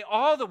right away,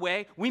 all the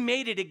way, we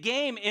made it a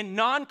game in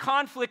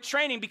non-conflict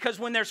training because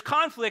when there's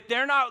conflict,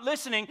 they're not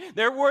listening.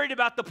 They're worried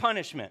about the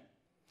punishment.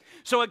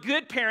 So a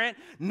good parent,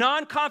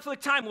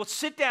 non-conflict time, will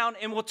sit down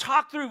and we'll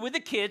talk through with the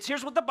kids.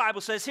 Here's what the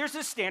Bible says. Here's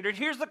the standard.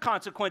 Here's the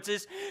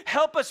consequences.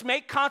 Help us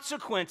make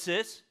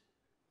consequences.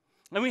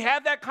 And we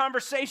have that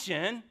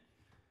conversation.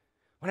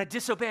 When I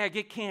disobey, I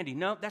get candy.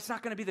 No, that's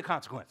not going to be the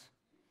consequence.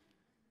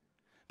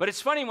 But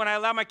it's funny, when I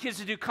allow my kids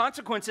to do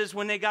consequences,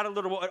 when they got a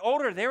little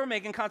older, they were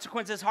making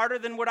consequences harder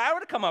than what I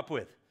would have come up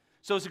with.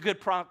 So it's a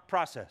good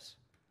process.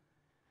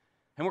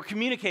 And we're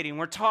communicating,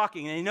 we're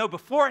talking, and they know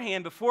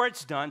beforehand, before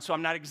it's done, so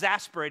I'm not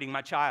exasperating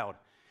my child.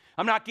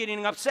 I'm not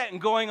getting upset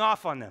and going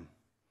off on them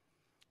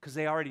because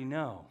they already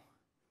know.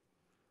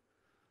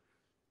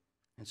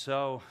 And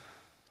so,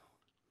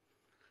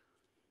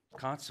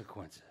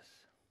 consequences.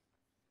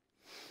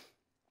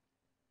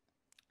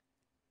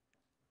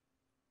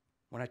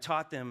 When I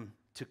taught them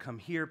to come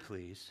here,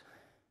 please,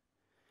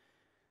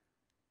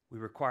 we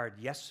required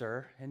yes,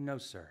 sir, and no,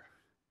 sir.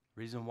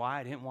 Reason why?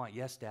 I didn't want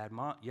yes, dad,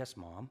 mom, yes,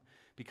 mom,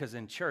 because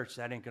in church,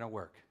 that ain't going to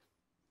work.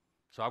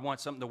 So I want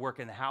something to work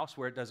in the house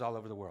where it does all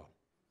over the world.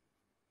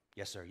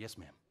 Yes, sir, yes,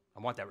 ma'am.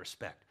 I want that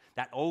respect.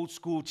 That old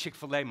school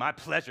Chick-fil-A, my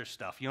pleasure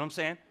stuff, you know what I'm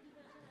saying?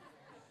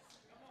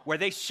 Where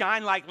they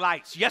shine like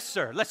lights. Yes,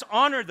 sir. Let's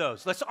honor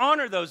those. Let's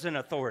honor those in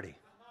authority.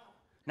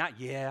 Not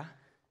yeah.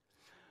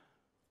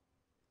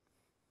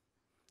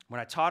 When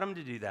I taught them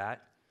to do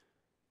that,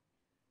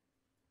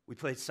 we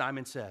played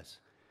Simon Says.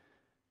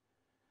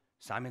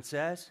 Simon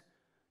Says,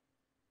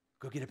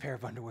 go get a pair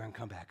of underwear and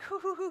come back.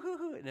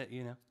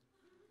 You know.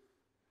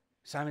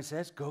 Simon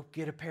Says, go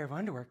get a pair of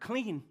underwear,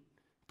 clean,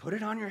 put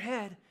it on your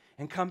head,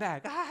 and come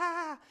back.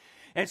 Ah.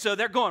 And so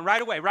they're going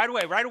right away, right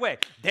away, right away.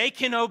 They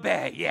can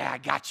obey. Yeah, I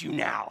got you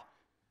now.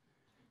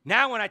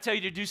 Now when I tell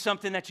you to do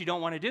something that you don't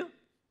want to do,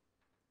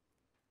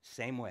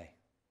 same way.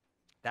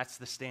 That's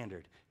the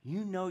standard.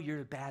 You know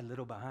your bad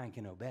little behind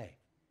can obey.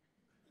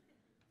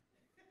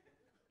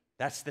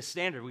 That's the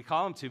standard we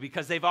call them to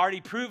because they've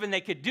already proven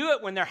they could do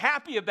it when they're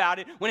happy about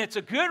it, when it's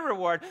a good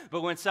reward,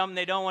 but when something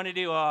they don't want to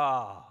do,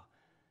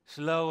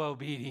 slow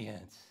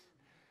obedience.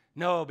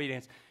 No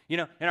obedience. You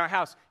know, in our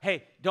house,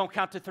 hey, don't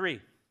count to 3.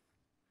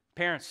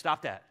 Parents,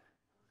 stop that.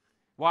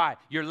 Why?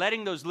 You're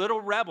letting those little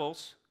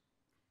rebels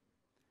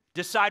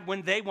decide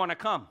when they want to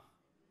come.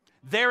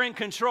 They're in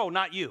control,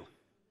 not you.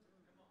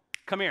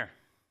 Come here.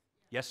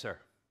 Yes, sir.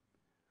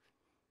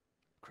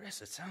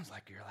 Chris, it sounds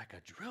like you're like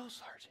a drill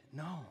sergeant.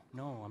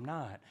 No, I'm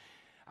not.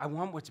 I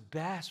want what's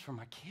best for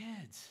my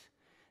kids.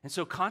 And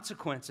so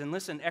consequence, and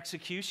listen,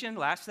 execution,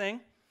 last thing.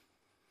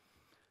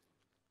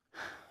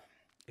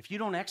 If you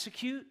don't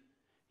execute,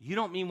 you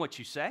don't mean what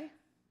you say.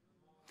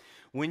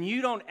 When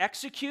you don't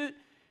execute,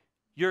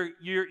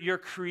 you're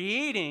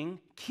creating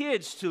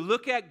kids to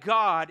look at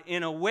God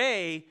in a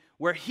way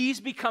where he's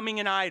becoming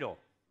an idol.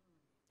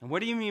 And what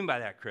do you mean by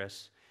that,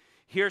 Chris?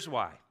 Here's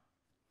why.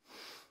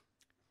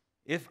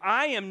 If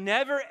I am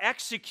never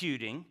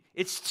executing,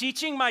 it's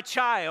teaching my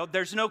child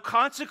there's no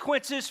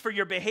consequences for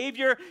your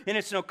behavior and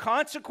it's no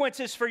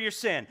consequences for your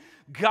sin.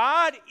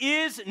 God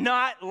is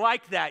not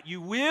like that.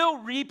 You will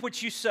reap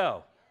what you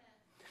sow.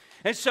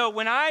 And so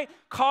when I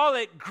call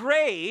it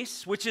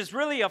grace, which is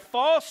really a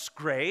false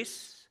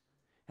grace,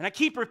 and I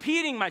keep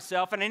repeating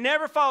myself and I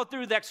never follow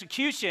through with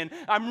execution,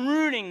 I'm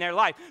ruining their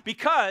life.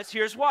 Because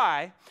here's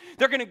why.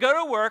 They're going to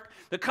go to work.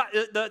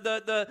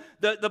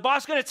 The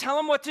boss is going to tell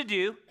them what to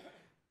do.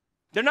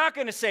 They're not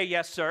going to say,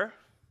 yes, sir.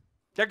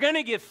 They're going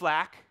to get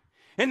flack,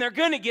 and they're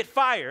going to get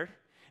fired,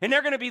 and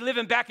they're going to be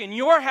living back in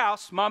your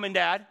house, mom and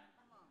dad,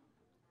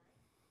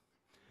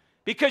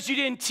 because you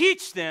didn't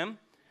teach them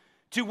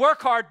to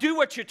work hard, do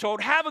what you're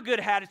told, have a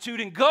good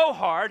attitude, and go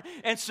hard,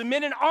 and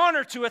submit and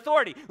honor to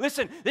authority.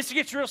 Listen, this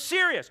gets real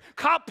serious.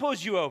 Cop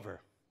pulls you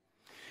over,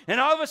 and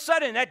all of a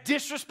sudden, that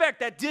disrespect,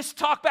 that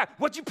dis-talk back,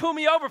 what'd you pull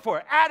me over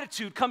for?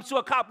 Attitude comes to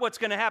a cop, what's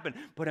going to happen?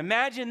 But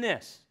imagine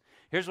this.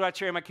 Here's what I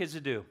train my kids to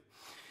do.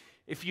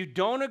 If you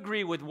don't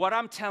agree with what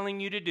I'm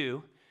telling you to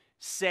do,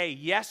 say,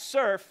 yes,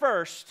 sir,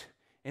 first,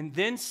 and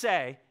then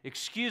say,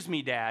 excuse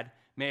me, Dad,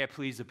 may I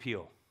please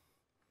appeal?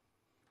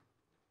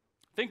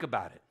 Think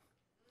about it.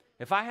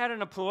 If I had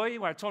an employee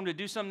where I told them to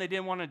do something they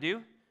didn't want to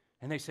do,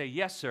 and they say,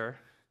 yes, sir,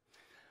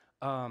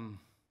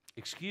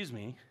 excuse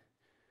me,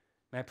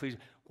 may I please?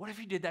 What if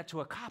you did that to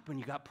a cop when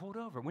you got pulled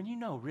over? When you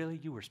know, really,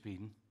 you were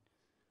speeding.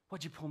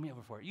 What'd you pull me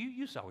over for?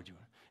 You saw what you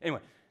were. Anyway.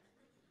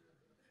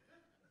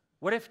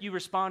 What if you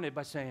responded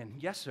by saying,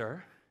 yes,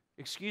 sir,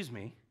 excuse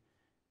me,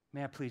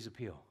 may I please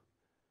appeal?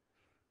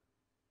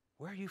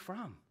 Where are you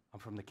from?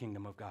 I'm from the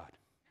kingdom of God.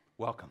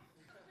 Welcome.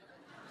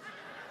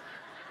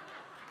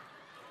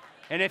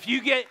 And if you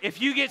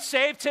get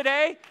saved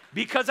today,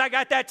 because I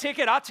got that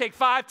ticket, I'll take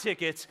 5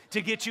 tickets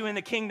to get you in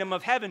the kingdom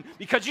of heaven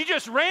because you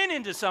just ran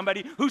into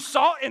somebody who's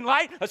salt and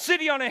light, a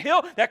city on a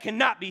hill that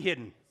cannot be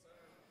hidden.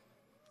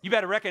 You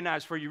better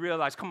recognize before you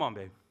realize, come on,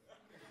 babe.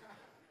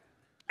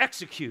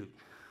 Execute.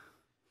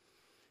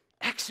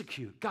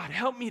 Execute. God,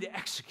 help me to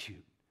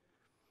execute.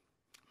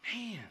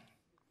 Man.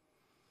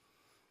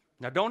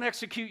 Now, don't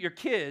execute your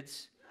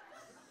kids.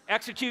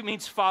 Execute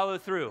means follow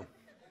through.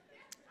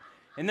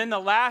 And then the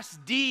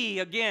last D,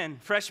 again,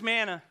 fresh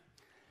manna,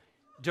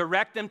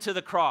 direct them to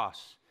the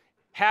cross.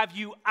 Have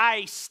you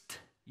iced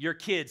your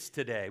kids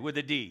today with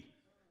a D?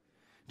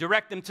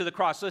 Direct them to the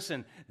cross.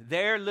 Listen,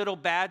 their little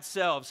bad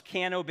selves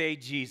can't obey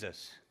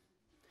Jesus.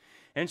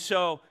 And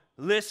so,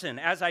 listen,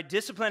 as I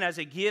discipline, as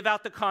I give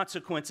out the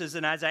consequences,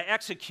 and as I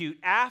execute,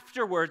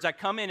 afterwards I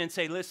come in and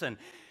say, listen,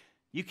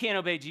 you can't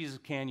obey Jesus,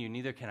 can you?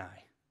 Neither can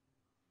I.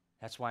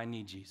 That's why I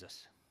need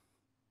Jesus.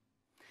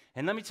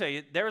 And let me tell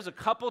you, there was a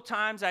couple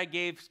times I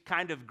gave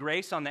kind of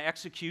grace on the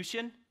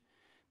execution,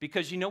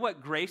 because you know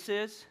what grace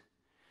is?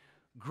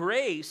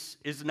 Grace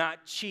is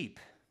not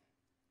cheap.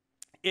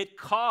 It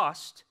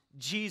cost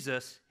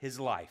Jesus his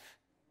life.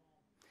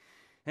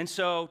 And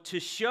so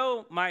to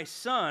show my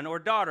son or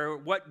daughter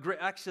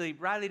actually,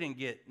 Riley didn't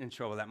get in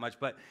trouble that much,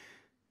 but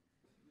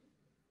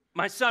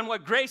my son,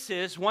 what grace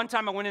is, one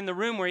time I went in the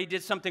room where he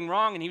did something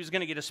wrong and he was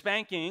going to get a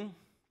spanking,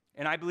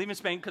 and I believe in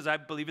spanking because I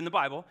believe in the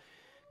Bible.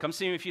 Come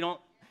see me if you don't.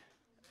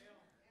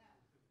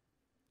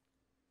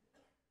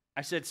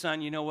 I said,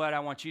 son, you know what?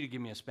 I want you to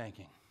give me a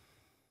spanking.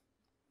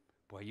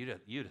 Boy, you'd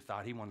have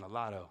thought he won the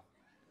lotto.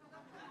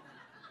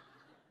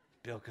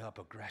 Built up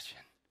aggression.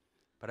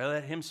 But I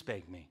let him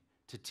spank me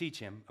to teach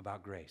him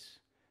about grace.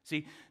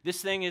 See,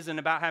 this thing isn't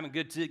about having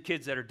good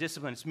kids that are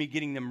disciplined. It's me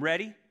getting them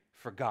ready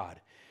for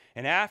God.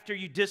 And after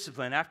you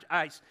discipline, after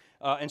I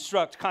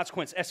instruct,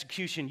 consequence,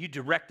 execution, you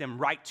direct them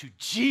right to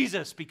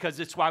Jesus, because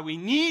it's why we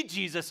need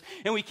Jesus,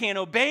 and we can't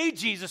obey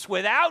Jesus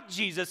without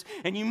Jesus,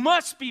 and you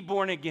must be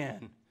born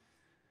again,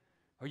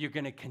 or you're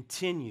going to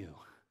continue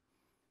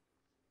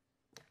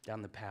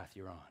down the path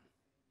you're on.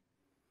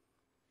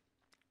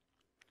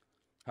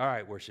 All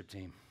right, worship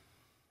team.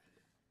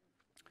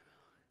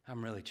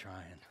 I'm really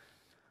trying.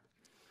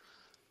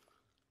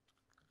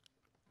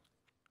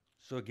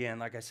 So again,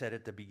 like I said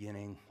at the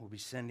beginning, we'll be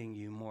sending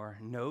you more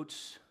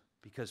notes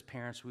because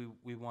parents,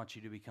 we want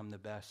you to become the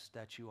best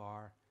that you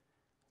are.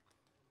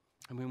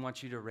 And we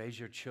want you to raise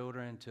your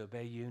children to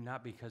obey you,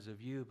 not because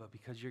of you, but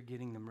because you're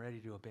getting them ready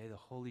to obey the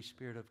Holy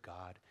Spirit of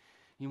God.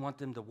 You want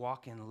them to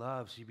walk in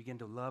love, so you begin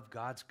to love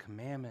God's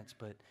commandments,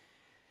 but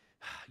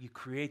you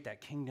create that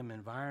kingdom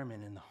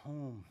environment in the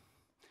home.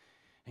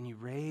 And you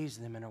raise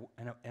them in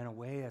a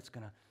way that's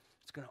going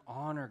to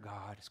honor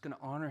God. It's going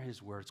to honor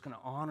His word. It's going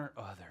to honor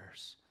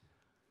others.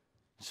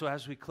 So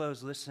as we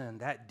close, listen,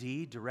 that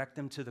D, direct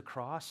them to the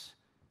cross.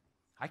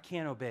 I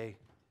can't obey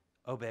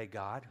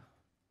God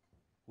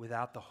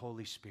without the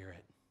Holy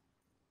Spirit.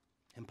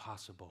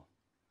 Impossible.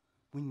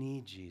 We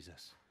need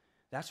Jesus.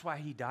 That's why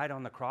He died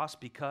on the cross,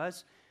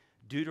 because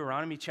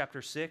Deuteronomy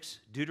chapter 6,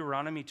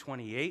 Deuteronomy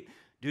 28,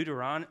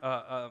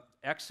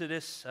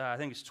 Exodus, I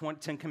think it's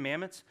 10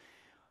 Commandments.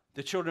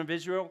 The children of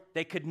Israel,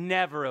 they could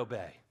never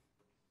obey.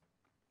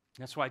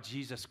 That's why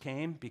Jesus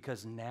came,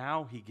 because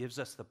now he gives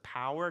us the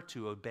power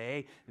to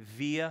obey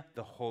via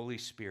the Holy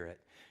Spirit.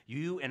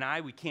 You and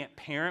I, we can't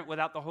parent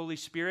without the Holy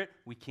Spirit.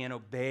 We can't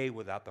obey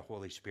without the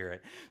Holy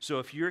Spirit. So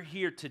if you're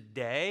here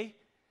today,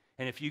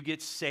 and if you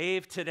get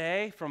saved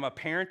today from a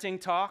parenting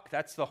talk,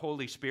 that's the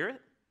Holy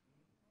Spirit.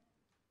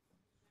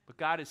 But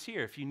God is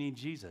here if you need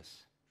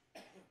Jesus.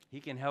 He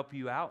can help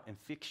you out and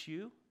fix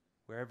you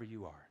wherever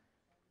you are.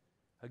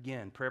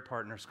 Again, prayer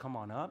partners, come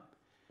on up.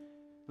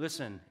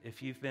 Listen,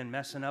 if you've been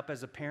messing up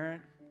as a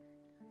parent,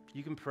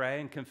 you can pray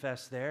and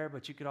confess there,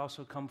 but you could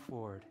also come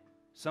forward.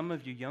 Some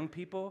of you young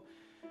people,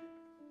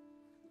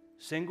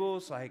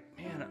 singles, like,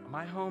 man,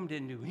 my home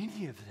didn't do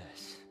any of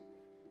this.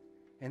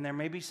 And there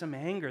may be some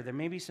anger, there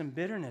may be some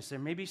bitterness, there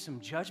may be some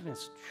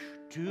judgments.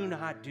 Do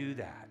not do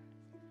that.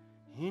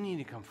 You need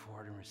to come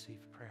forward and receive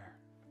prayer.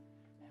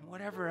 And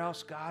whatever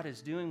else God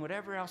is doing,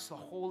 whatever else the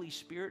Holy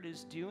Spirit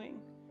is doing,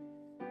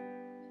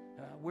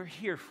 we're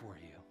here for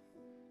you.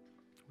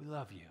 We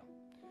love you.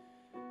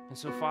 And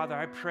so, Father,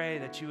 I pray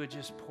that you would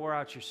just pour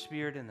out your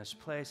Spirit in this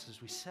place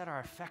as we set our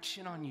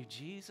affection on you,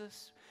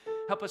 Jesus.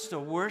 Help us to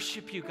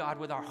worship you, God,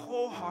 with our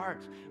whole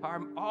heart,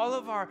 all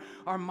of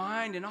our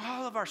mind and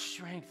all of our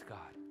strength, God.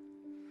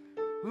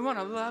 We want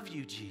to love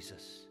you,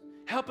 Jesus.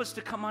 Help us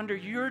to come under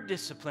your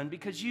discipline,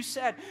 because you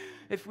said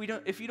if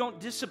you don't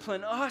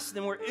discipline us,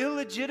 then we're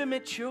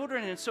illegitimate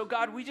children. And so,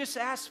 God, we just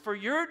ask for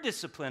your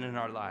discipline in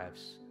our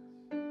lives.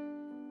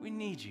 We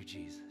need you,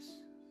 Jesus.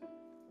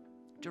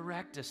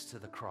 Direct us to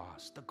the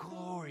cross, the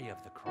glory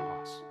of the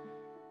cross.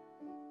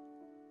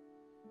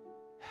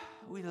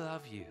 We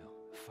love you,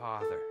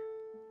 Father,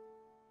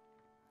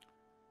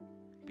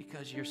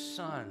 because your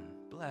Son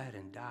bled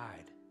and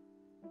died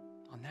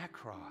on that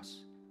cross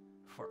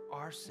for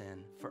our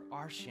sin, for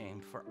our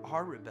shame, for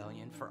our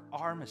rebellion, for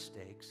our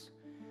mistakes,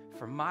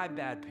 for my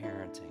bad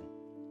parenting.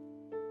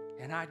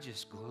 And I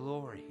just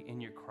glory in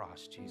your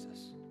cross,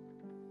 Jesus.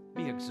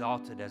 Be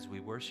exalted as we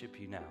worship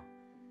you now.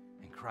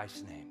 In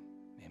Christ's name.